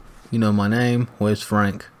 You know my name. Where's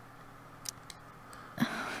Frank?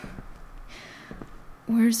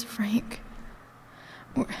 Where's Frank?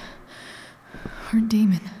 Or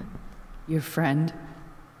Damon? Your friend,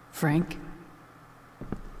 Frank,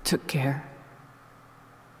 took care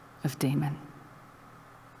of Damon.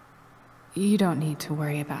 You don't need to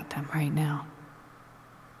worry about them right now.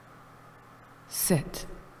 Sit.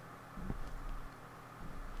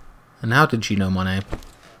 And how did she know my name?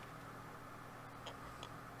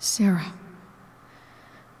 Sera,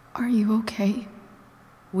 are you okay?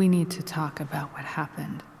 We need to talk about what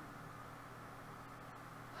happened.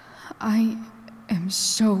 I am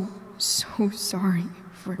so sorry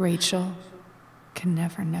for... Racheal can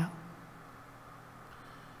never know.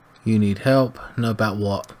 You need help? Know about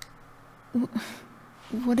what?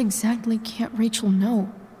 What exactly can't Racheal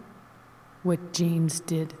know? What James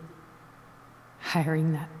did.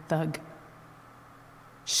 Hiring that thug.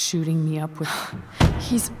 Shooting me up with...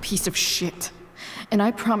 He's a piece of shit. And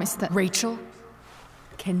I promise that... Racheal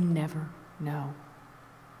can never know.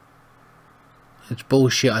 It's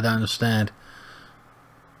bullshit, I don't understand.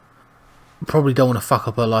 Probably don't want to fuck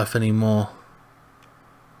up her life anymore.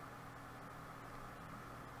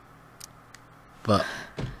 But...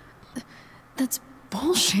 That's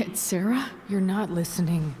bullshit, Sera. You're not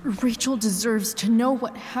listening. Racheal deserves to know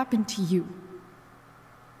what happened to you.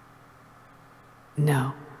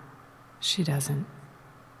 No, she doesn't.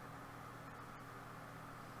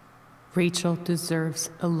 Racheal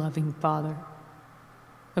deserves a loving father.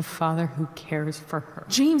 A father who cares for her.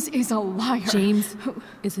 James is a liar. James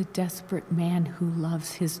is a desperate man who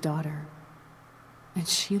loves his daughter. And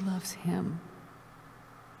she loves him.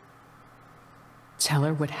 Tell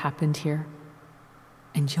her what happened here,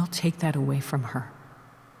 and you'll take that away from her.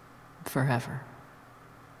 Forever.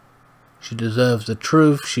 she deserves the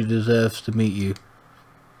truth. She deserves to meet you.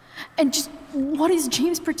 And just what is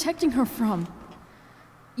James protecting her from?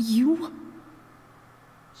 You?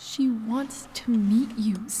 She wants to meet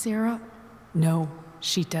you, Sera. No,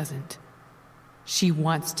 she doesn't. She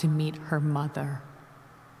wants to meet her mother.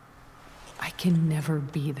 I can never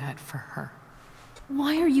be that for her.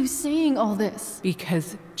 Why are you saying all this?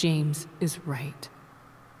 Because James is right.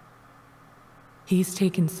 He's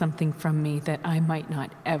taken something from me that I might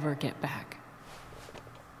not ever get back.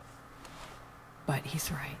 But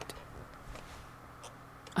he's right.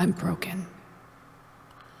 I'm broken.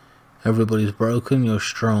 Everybody's broken, you're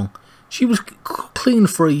strong. She was clean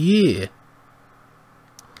for a year.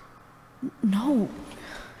 No,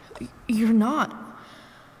 you're not.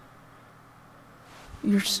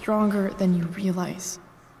 You're stronger than you realize.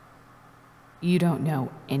 You don't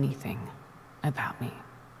know anything about me.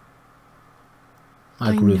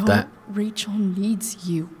 I agree with that. Racheal needs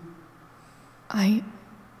you. I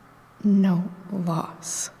know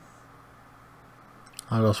loss.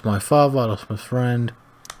 I lost my father, I lost my friend.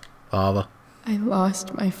 Father. I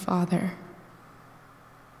lost my father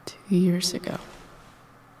 2 years ago.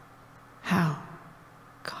 How?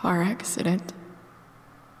 Car accident.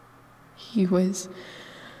 He was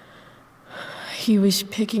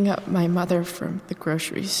picking up my mother from the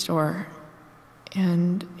grocery store,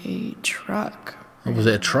 and a truck. Oh, was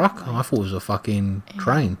it a truck? Oh, I thought it was a fucking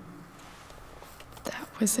train. That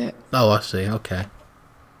was it. Oh, I see. Okay.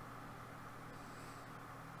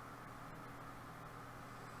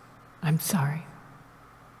 I'm sorry.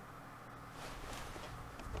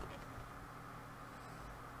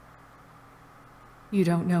 You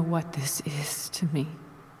don't know what this is to me.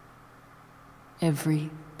 Every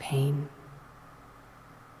pain,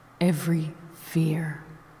 every fear,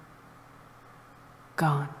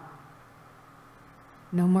 gone.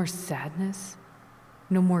 No more sadness,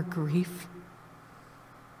 no more grief.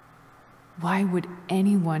 Why would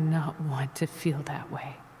anyone not want to feel that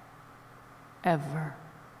way? Ever.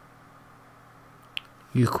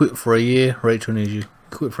 You quit for a year. Rachel needs you.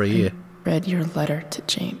 Quit for a year. I read your letter to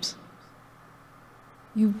James.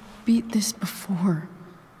 You beat this before.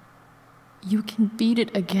 You can beat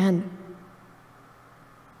it again.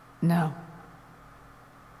 No.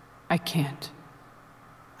 I can't.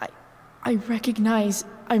 I recognize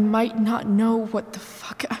I might not know what the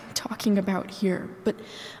fuck I'm talking about here, but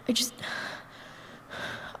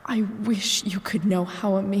I wish you could know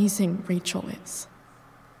how amazing Racheal is.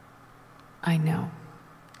 I know.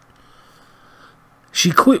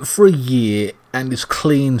 She quit for a year and is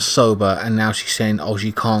clean, sober, and now she's saying, oh,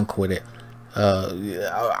 she can't quit it.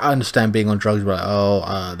 I understand being on drugs,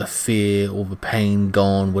 but the fear, all the pain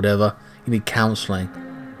gone, whatever. You need counselling.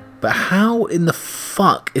 But how in the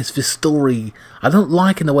fuck is this story? I don't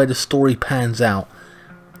like in the way the story pans out.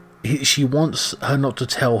 She wants her not to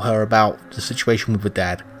tell her about the situation with her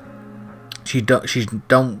dad. Her daughter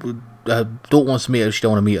wants to meet her. She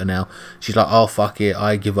don't want to meet her now. She's like, oh fuck it,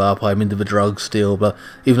 I give up. I'm into the drugs still. But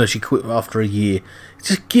even though she quit after a year, it's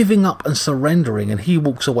just giving up and surrendering. And he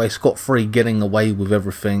walks away scot-free, getting away with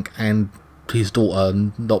everything, and his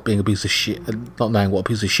daughter not being a piece of shit, not knowing what a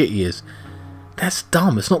piece of shit he is. That's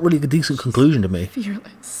dumb. It's not really a decent conclusion to me.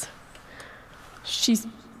 Fearless. She's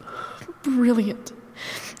brilliant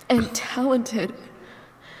and talented.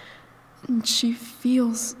 And she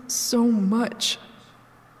feels so much.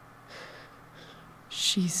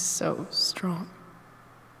 She's so strong.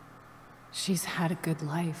 She's had a good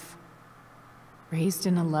life. Raised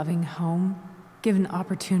in a loving home, given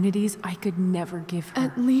opportunities I could never give her.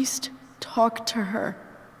 At least talk to her.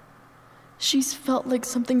 She's felt like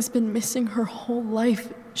something's been missing her whole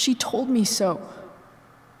life. She told me so.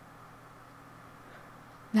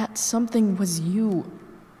 That something was you.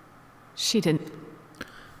 She didn't.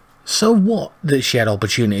 So what that she had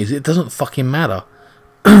opportunities? It doesn't fucking matter.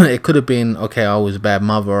 It could have been, okay, I was a bad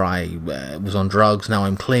mother, I was on drugs, now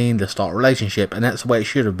I'm clean, let's start a relationship, and that's the way it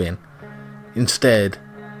should have been. Instead,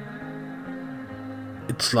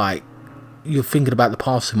 it's like, you're thinking about the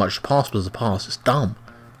past too much. The past was the past. It's dumb.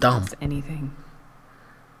 Dumb. Anything.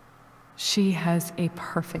 She has a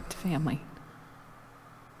perfect family.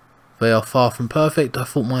 They are far from perfect. I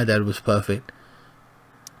thought my dad was perfect.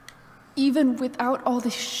 Even without all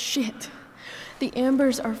this shit, the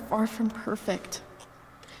Ambers are far from perfect.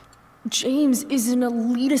 James is an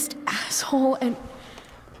elitist asshole,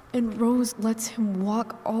 and Rose lets him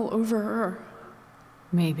walk all over her.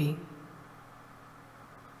 Maybe.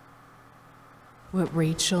 What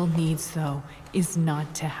Racheal needs, though, is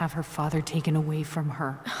not to have her father taken away from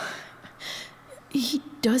her. He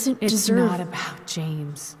doesn't deserve... It's not about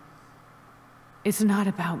James. It's not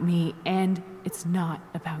about me, and it's not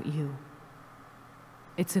about you.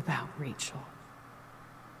 It's about Racheal.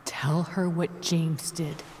 Tell her what James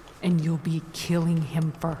did, and you'll be killing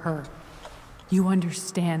him for her. You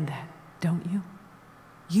understand that, don't you?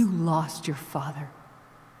 You lost your father.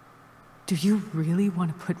 Do you really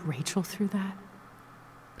want to put Racheal through that?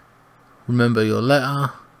 Remember your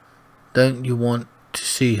letter. Don't you want to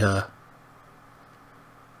see her?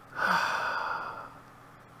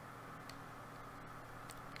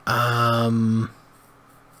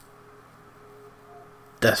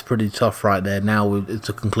 That's pretty tough right there. Now it's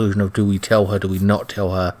a conclusion of, do we tell her, do we not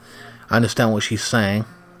tell her? I understand what she's saying.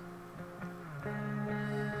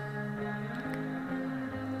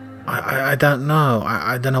 I don't know.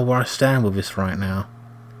 I don't know where I stand with this right now.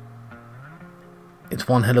 It's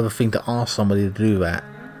one hell of a thing to ask somebody to do that.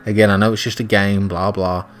 Again, I know it's just a game, blah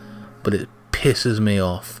blah, but it pisses me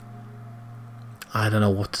off. I don't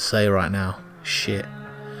know what to say right now. Shit.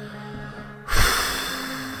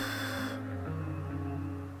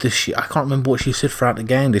 Does she? I can't remember what she said throughout the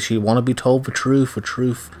game. Does she want to be told the truth, or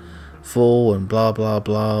truthful, and blah blah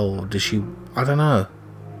blah, or does she? I don't know.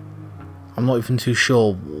 I'm not even too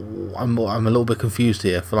sure. I'm a little bit confused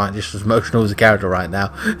here. I feel like just as emotional as a character right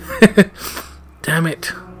now. Damn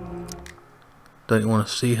it. Don't you want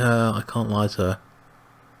to see her? I can't lie to her.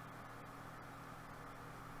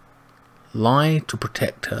 Lie to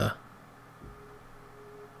protect her.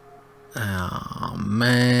 Oh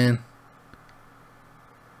man.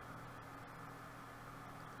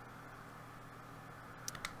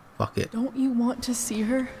 Fuck it. Don't you want to see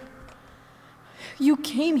her? You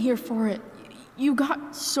came here for it. You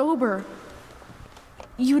got sober.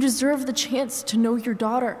 You deserve the chance to know your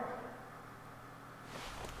daughter.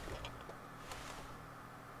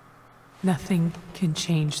 Nothing can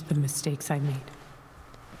change the mistakes I made.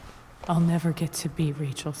 I'll never get to be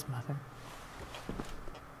Rachel's mother.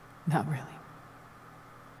 Not really.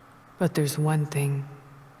 But there's one thing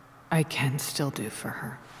I can still do for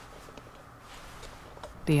her.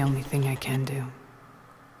 The only thing I can do.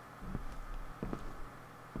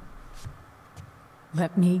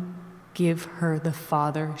 Let me give her the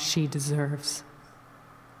father she deserves.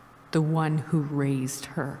 The one who raised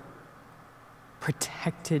her,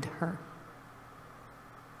 protected her.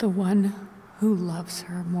 The one who loves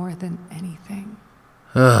her more than anything.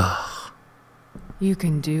 Ugh. You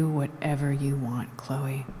can do whatever you want,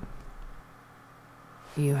 Chloe.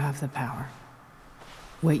 You have the power.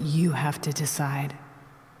 What you have to decide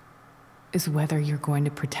is whether you're going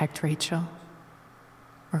to protect Racheal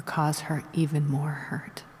or cause her even more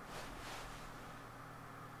hurt.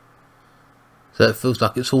 So it feels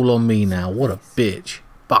like it's all on me now. What a bitch.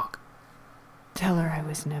 Fuck. Tell her I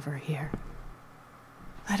was never here.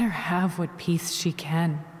 Let her have what peace she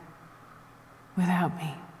can without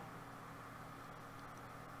me.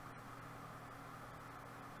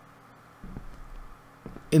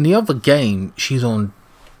 In the other game, she's on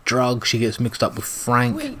drugs. She gets mixed up with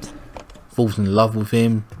Frank. Wait. Falls in love with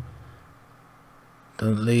him.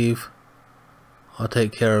 Don't leave. I'll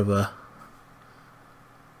take care of her.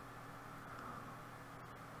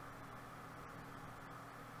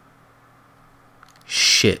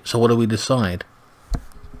 Shit, so what do we decide?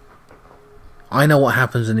 I know what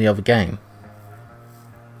happens in the other game.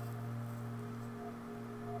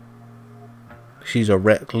 She's a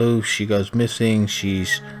recluse, she goes missing,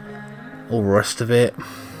 she's all the rest of it.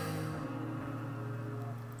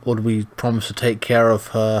 Or do we promise to take care of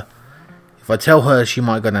her? If I tell her, she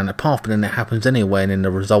might go down the path, but then it happens anyway, and then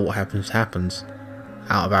the result, what happens,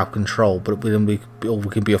 out of our control. But then we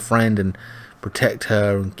can be a friend and protect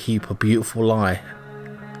her and keep a beautiful lie.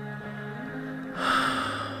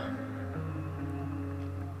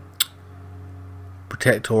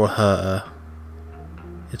 Protect her or hurt her.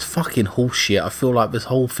 It's fucking horseshit. I feel like this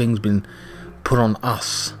whole thing's been put on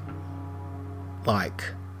us.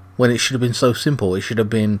 Like, when it should have been so simple. It should have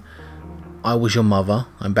been, I was your mother,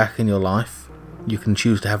 I'm back in your life, you can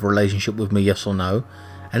choose to have a relationship with me, yes or no,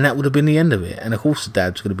 and that would have been the end of it. And of course the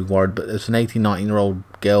dad's going to be worried, but as an 18, 19-year-old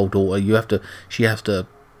girl, daughter, she has to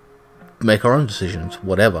make her own decisions,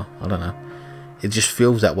 whatever, I don't know. It just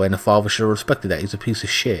feels that way, and the father should have respected that. He's a piece of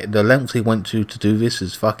shit. The lengths he went to do this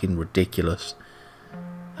is fucking ridiculous.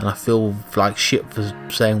 And I feel like shit for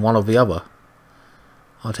saying one or the other.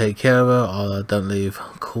 I'll take care of her, or don't leave.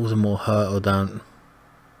 Cause her more hurt, or don't.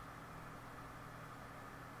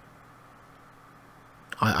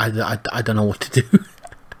 I don't know what to do.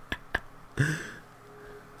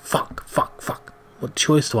 Fuck. What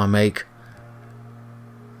choice do I make?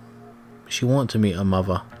 She wanted to meet her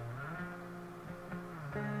mother.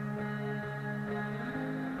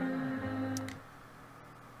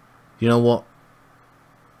 You know what?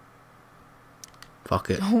 Fuck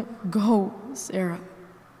it. Don't go, Sera.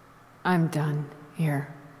 I'm done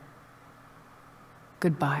here.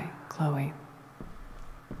 Goodbye, Chloe.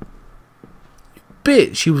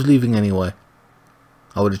 Bitch, she was leaving anyway.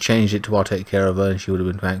 I would have changed it to I'll take care of her and she would have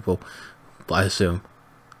been thankful. But I assume.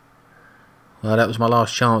 Well, that was my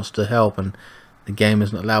last chance to help, and the game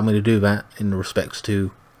hasn't allowed me to do that in respects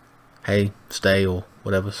to, hey, stay or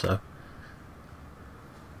whatever, so.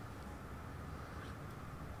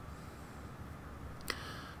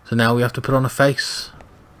 So now we have to put on a face.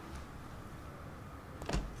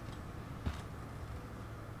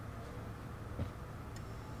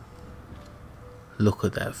 Look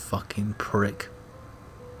at that fucking prick.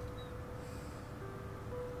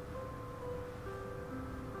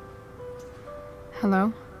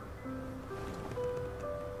 Hello?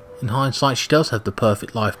 In hindsight, she does have the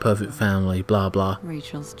perfect life, perfect family, blah blah.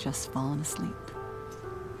 Rachel's just fallen asleep.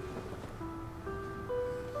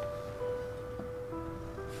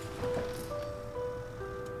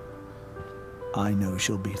 I know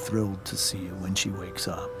she'll be thrilled to see you when she wakes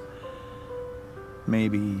up.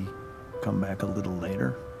 Maybe come back a little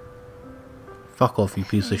later. Fuck off, you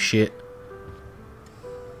piece of shit.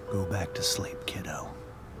 Go back to sleep, kiddo.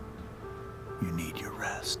 You need your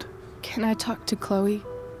rest. Can I talk to Chloe?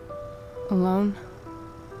 Alone?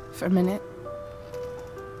 For a minute?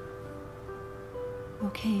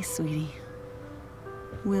 Okay, sweetie.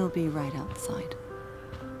 We'll be right outside.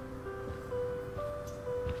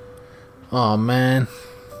 Oh man.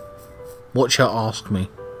 Watch her ask me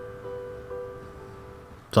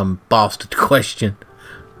some bastard question.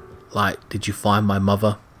 Like, did you find my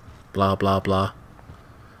mother? Blah blah blah.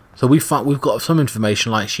 So we've got some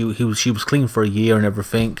information like she was clean for a year and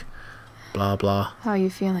everything. Blah blah. How are you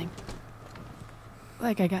feeling?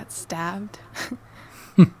 Like I got stabbed?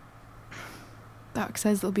 Doc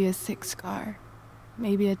says there'll be a sick scar.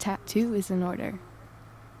 Maybe a tattoo is in order.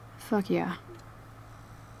 Fuck yeah.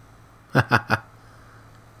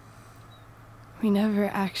 We never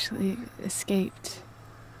actually escaped,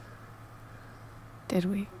 did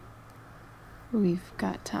we? We've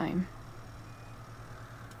got time.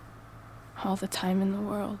 All the time in the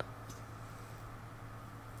world.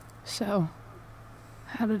 So,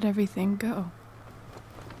 how did everything go?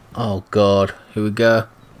 Oh God, here we go.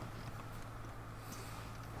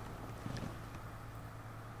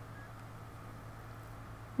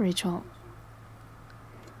 Racheal,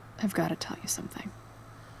 I've got to tell you something.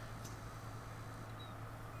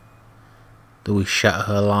 Do we shatter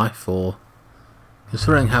her life, or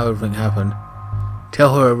considering how everything happened,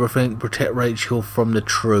 tell her everything, protect Racheal from the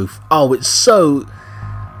truth? Oh, it's so...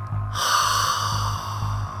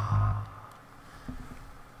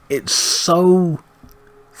 It's so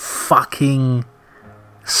fucking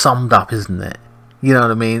summed up, isn't it? You know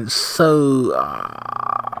what I mean? It's so...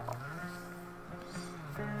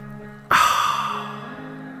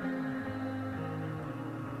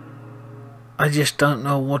 I just don't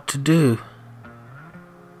know what to do.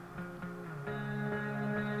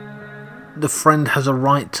 The friend has a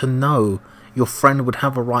right to know. Your friend would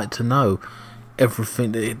have a right to know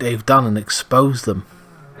everything that they've done and expose them.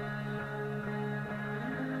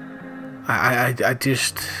 I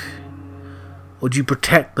just... Would you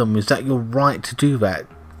protect them? Is that your right to do that?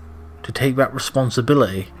 To take that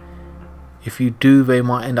responsibility? If you do, they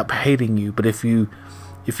might end up hating you. But if you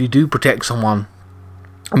do protect someone...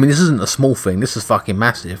 I mean, this isn't a small thing. This is fucking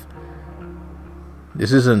massive.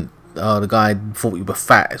 This isn't... the guy thought you were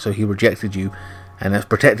fat, so he rejected you, and that's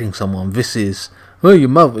protecting someone. This is, well,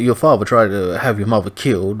 your father tried to have your mother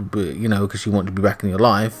killed, but you know, because she wanted to be back in your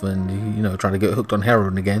life, and you know, trying to get hooked on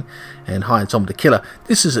heroin again, and hired someone to kill her.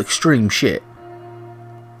 This is extreme shit.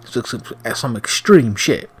 It's some extreme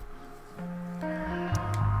shit.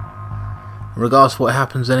 Regardless of what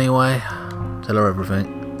happens anyway, tell her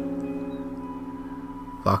everything.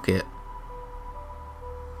 Fuck it.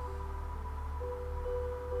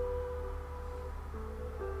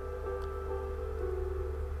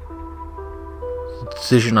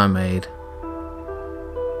 Decision I made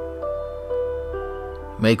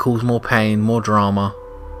may cause more pain, more drama,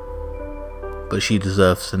 but she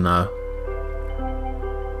deserves to know.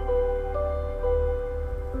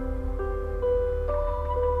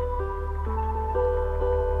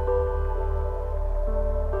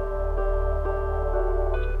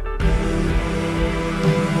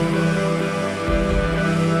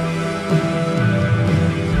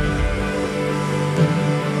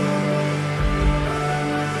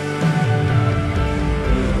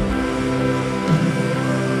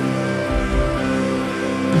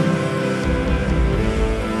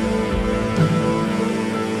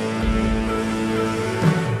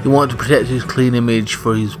 He wanted to protect his clean image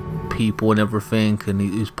for his people and everything, and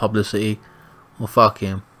his publicity. Well, fuck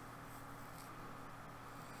him.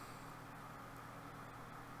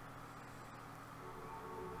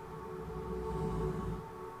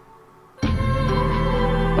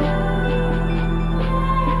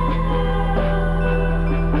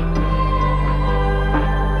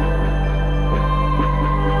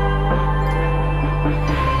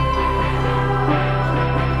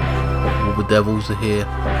 All the devils are here.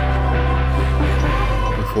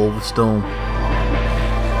 Before the storm.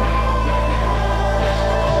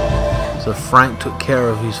 So Frank took care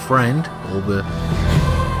of his friend, or the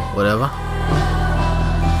whatever.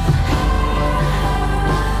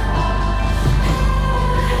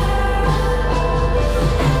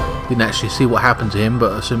 Didn't actually see what happened to him,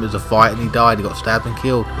 but I assumed it was a fight and he died. He got stabbed and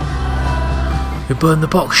killed. He burned the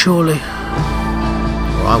box, surely. Or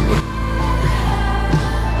I would.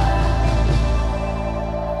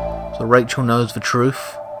 So Racheal knows the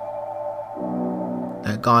truth.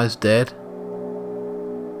 That guy's dead.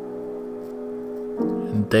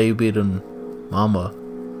 And David and Mama.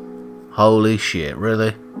 Holy shit,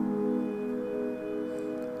 really?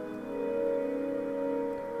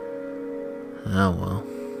 Oh well.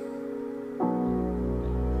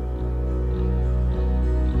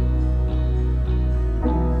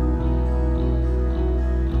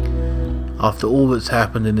 After all that's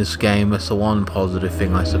happened in this game, that's the one positive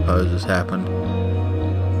thing I suppose has happened.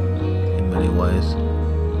 In many ways.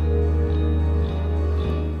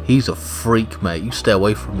 He's a freak, mate. You stay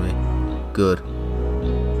away from me. Good.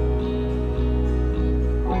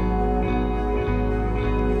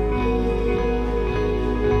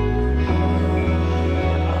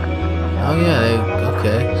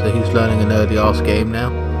 learning a nerdy ass game now.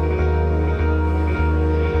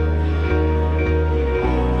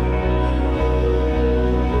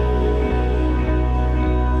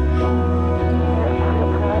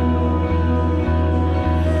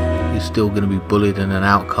 He's still going to be bullied and an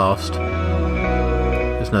outcast.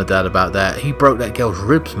 There's no doubt about that. He broke that girl's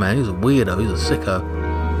ribs, man. He's a weirdo. He's a sicko.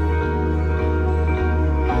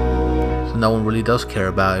 So no one really does care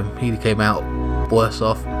about him. He came out worse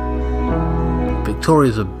off.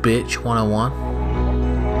 Victoria's a bitch, 101.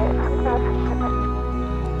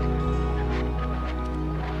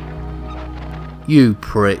 You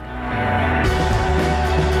prick.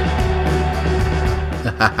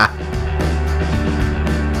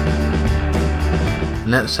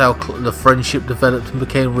 And that's how the friendship developed and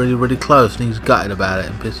became really, really close, and he's gutted about it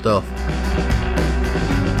and pissed off.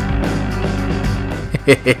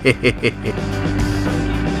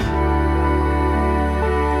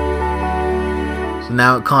 So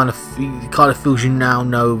now it kind of feels you now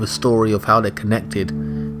know the story of how they're connected,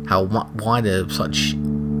 why they're such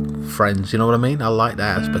friends. You know what I mean? I like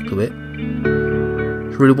that aspect of it.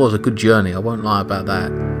 It really was a good journey. I won't lie about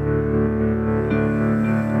that.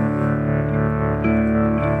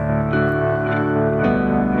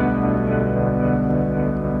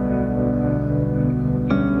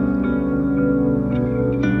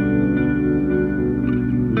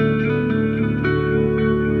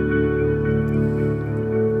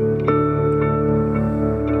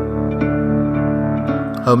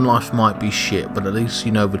 Home life might be shit, but at least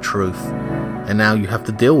you know the truth, and now you have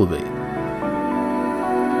to deal with it.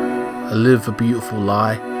 Live a beautiful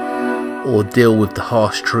lie, or deal with the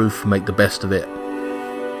harsh truth and make the best of it.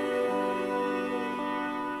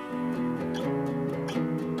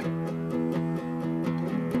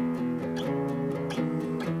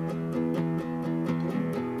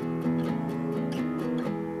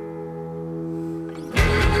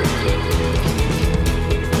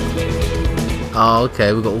 Oh,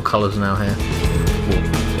 okay, we've got all colours now here. Cool.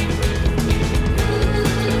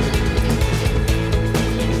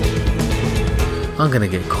 I'm gonna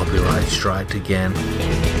get copyright striked again.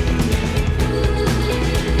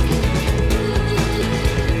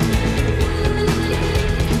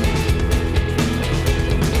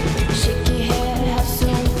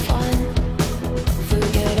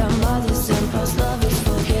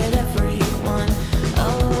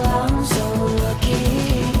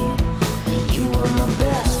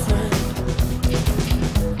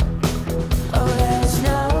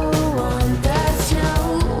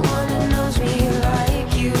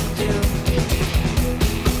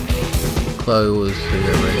 Chloe was here,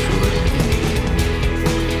 Racheal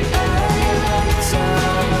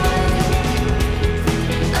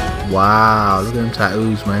was. Wow, look at them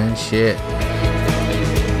tattoos, man. Shit.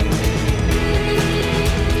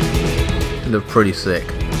 They look pretty sick.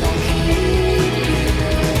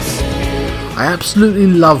 I absolutely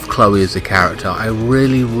love Chloe as a character. I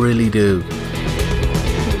really, really do.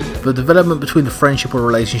 The development between the friendship or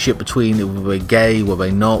relationship between were they gay, were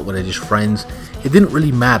they not, were they just friends, it didn't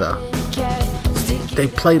really matter. They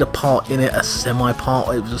played a part in it, a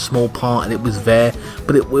semi-part, it was a small part and it was there,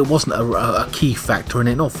 but it wasn't a key factor in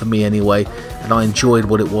it, not for me anyway, and I enjoyed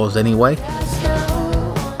what it was anyway.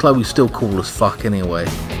 Chloe's still cool as fuck anyway.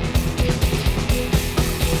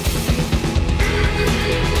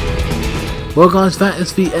 Well guys, that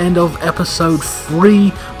is the end of episode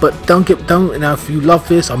 3, but don't, you know, if you love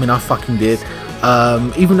this, I mean I fucking did,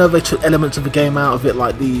 even though they took elements of the game out of it,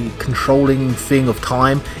 like the controlling thing of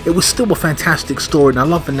time, it was still a fantastic story, and I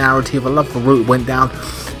love the narrative, I love the route it went down.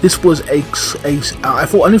 This was I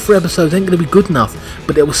thought only 3 episodes ain't going to be good enough,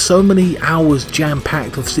 but there was so many hours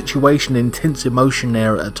jam-packed of situation, intense emotion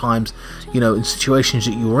there at times, you know, in situations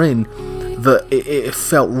that you were in, that it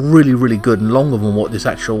felt really, really good, and longer than what this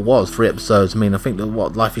actual was. 3 episodes. I mean, I think that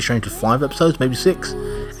Life is Strange was 5 episodes, maybe 6.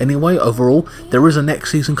 Anyway, overall, there is a next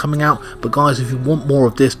season coming out, but guys, if you want more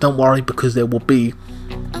of this, don't worry, because there will be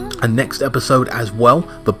a next episode as well.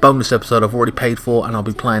 The bonus episode I've already paid for, and I'll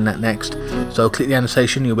be playing that next. So click the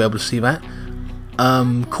annotation, you'll be able to see that.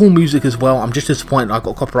 Cool music as well. I'm just disappointed I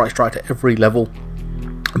got copyright strike at every level,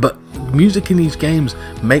 but music in these games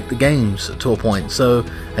make the games to a point. So,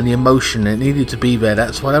 and the emotion, it needed to be there.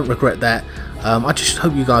 That's why I don't regret that. I just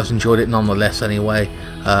hope you guys enjoyed it nonetheless anyway.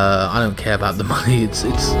 I don't care about the money. It's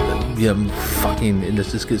you know, fucking,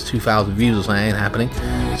 this gets 2,000 views or something, ain't happening.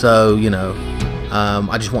 So, you know,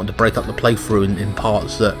 I just wanted to break up the playthrough in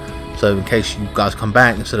parts, so in case you guys come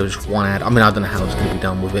back instead of just one ad. I mean, I don't know how it's going to be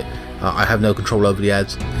done with it. I have no control over the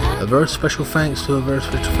ads. A very special thanks to all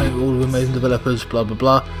the amazing developers, blah blah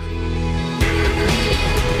blah.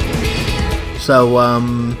 So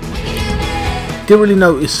Didn't really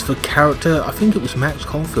notice the character. I think it was Max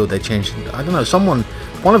Caulfield they changed. I don't know,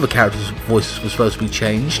 one of the characters' voices was supposed to be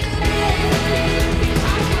changed.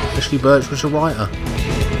 Ashley Birch was a writer.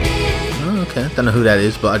 Oh, okay. Don't know who that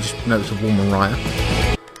is, but I just noticed a woman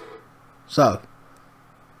writer. So,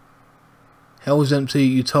 hell is empty,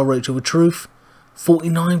 you tell Racheal the truth.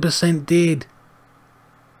 49% did.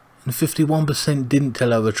 And 51% didn't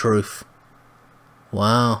tell her the truth.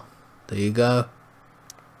 Wow. There you go.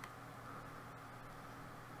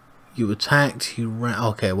 You attacked, you ran.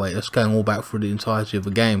 Okay, wait, let's go all back through the entirety of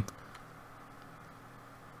the game.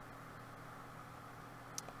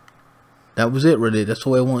 That was it, really. That's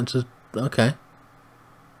all I wanted to. Okay.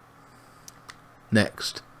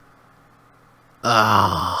 Next.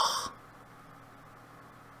 Ah.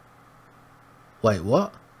 Wait,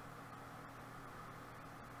 what?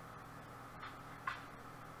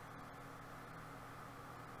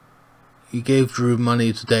 You gave Drew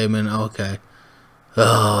money to Damon. Okay.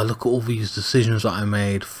 Oh, look at all these decisions that I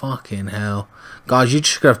made. Fucking hell. Guys, you're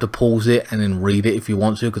just going to have to pause it and then read it if you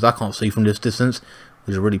want to, because I can't see from this distance,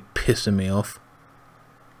 which is really pissing me off.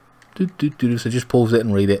 So just pause it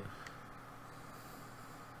and read it.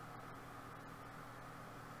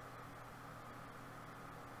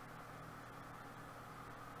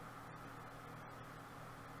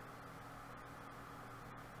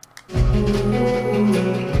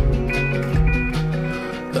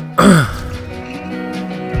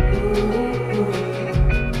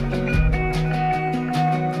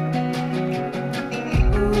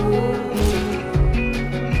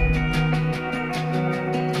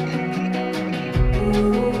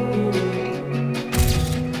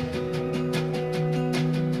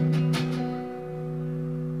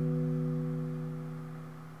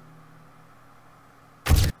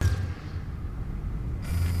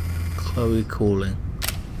 Chloe calling.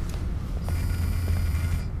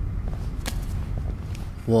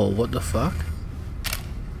 Whoa, what the fuck?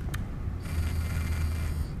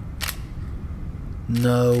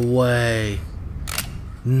 No way.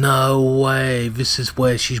 No way. This is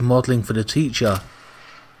where she's modelling for the teacher.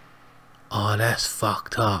 Oh, that's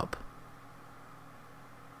fucked up.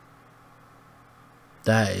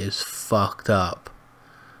 That is fucked up.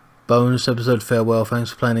 Bonus episode farewell.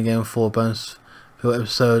 Thanks for playing the game. 4 bonus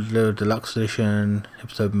episode, little deluxe edition,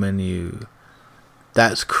 episode menu.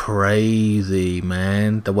 That's crazy,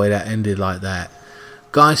 man, the way that ended like that.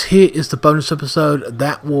 Guys, here is the bonus episode.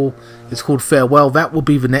 It's called Farewell. That will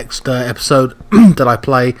be the next episode that I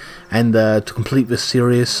play, and to complete this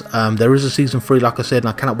series. There is a season 3, like I said, and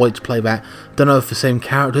I cannot wait to play that. Don't know if the same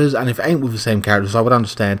characters, and if it ain't with the same characters, I would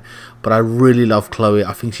understand. But I really love Chloe.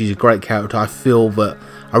 I think she's a great character. I feel that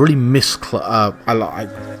I really miss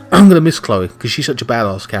I'm gonna miss Chloe because she's such a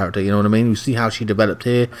badass character. You know what I mean? You see how she developed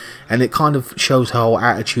here, and it kind of shows her whole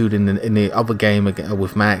attitude in the other game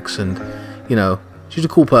with Max, and you know, she's a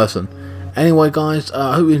cool person. Anyway, guys,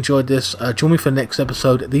 I hope you enjoyed this. Join me for the next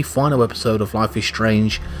episode, the final episode of Life is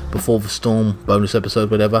Strange Before the Storm, bonus episode,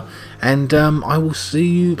 whatever. And I will see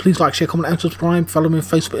you. Please like, share, comment, and subscribe. Follow me on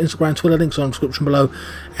Facebook, Instagram, Twitter. Links are in the description below.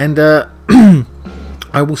 And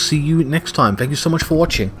I will see you next time. Thank you so much for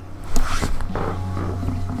watching.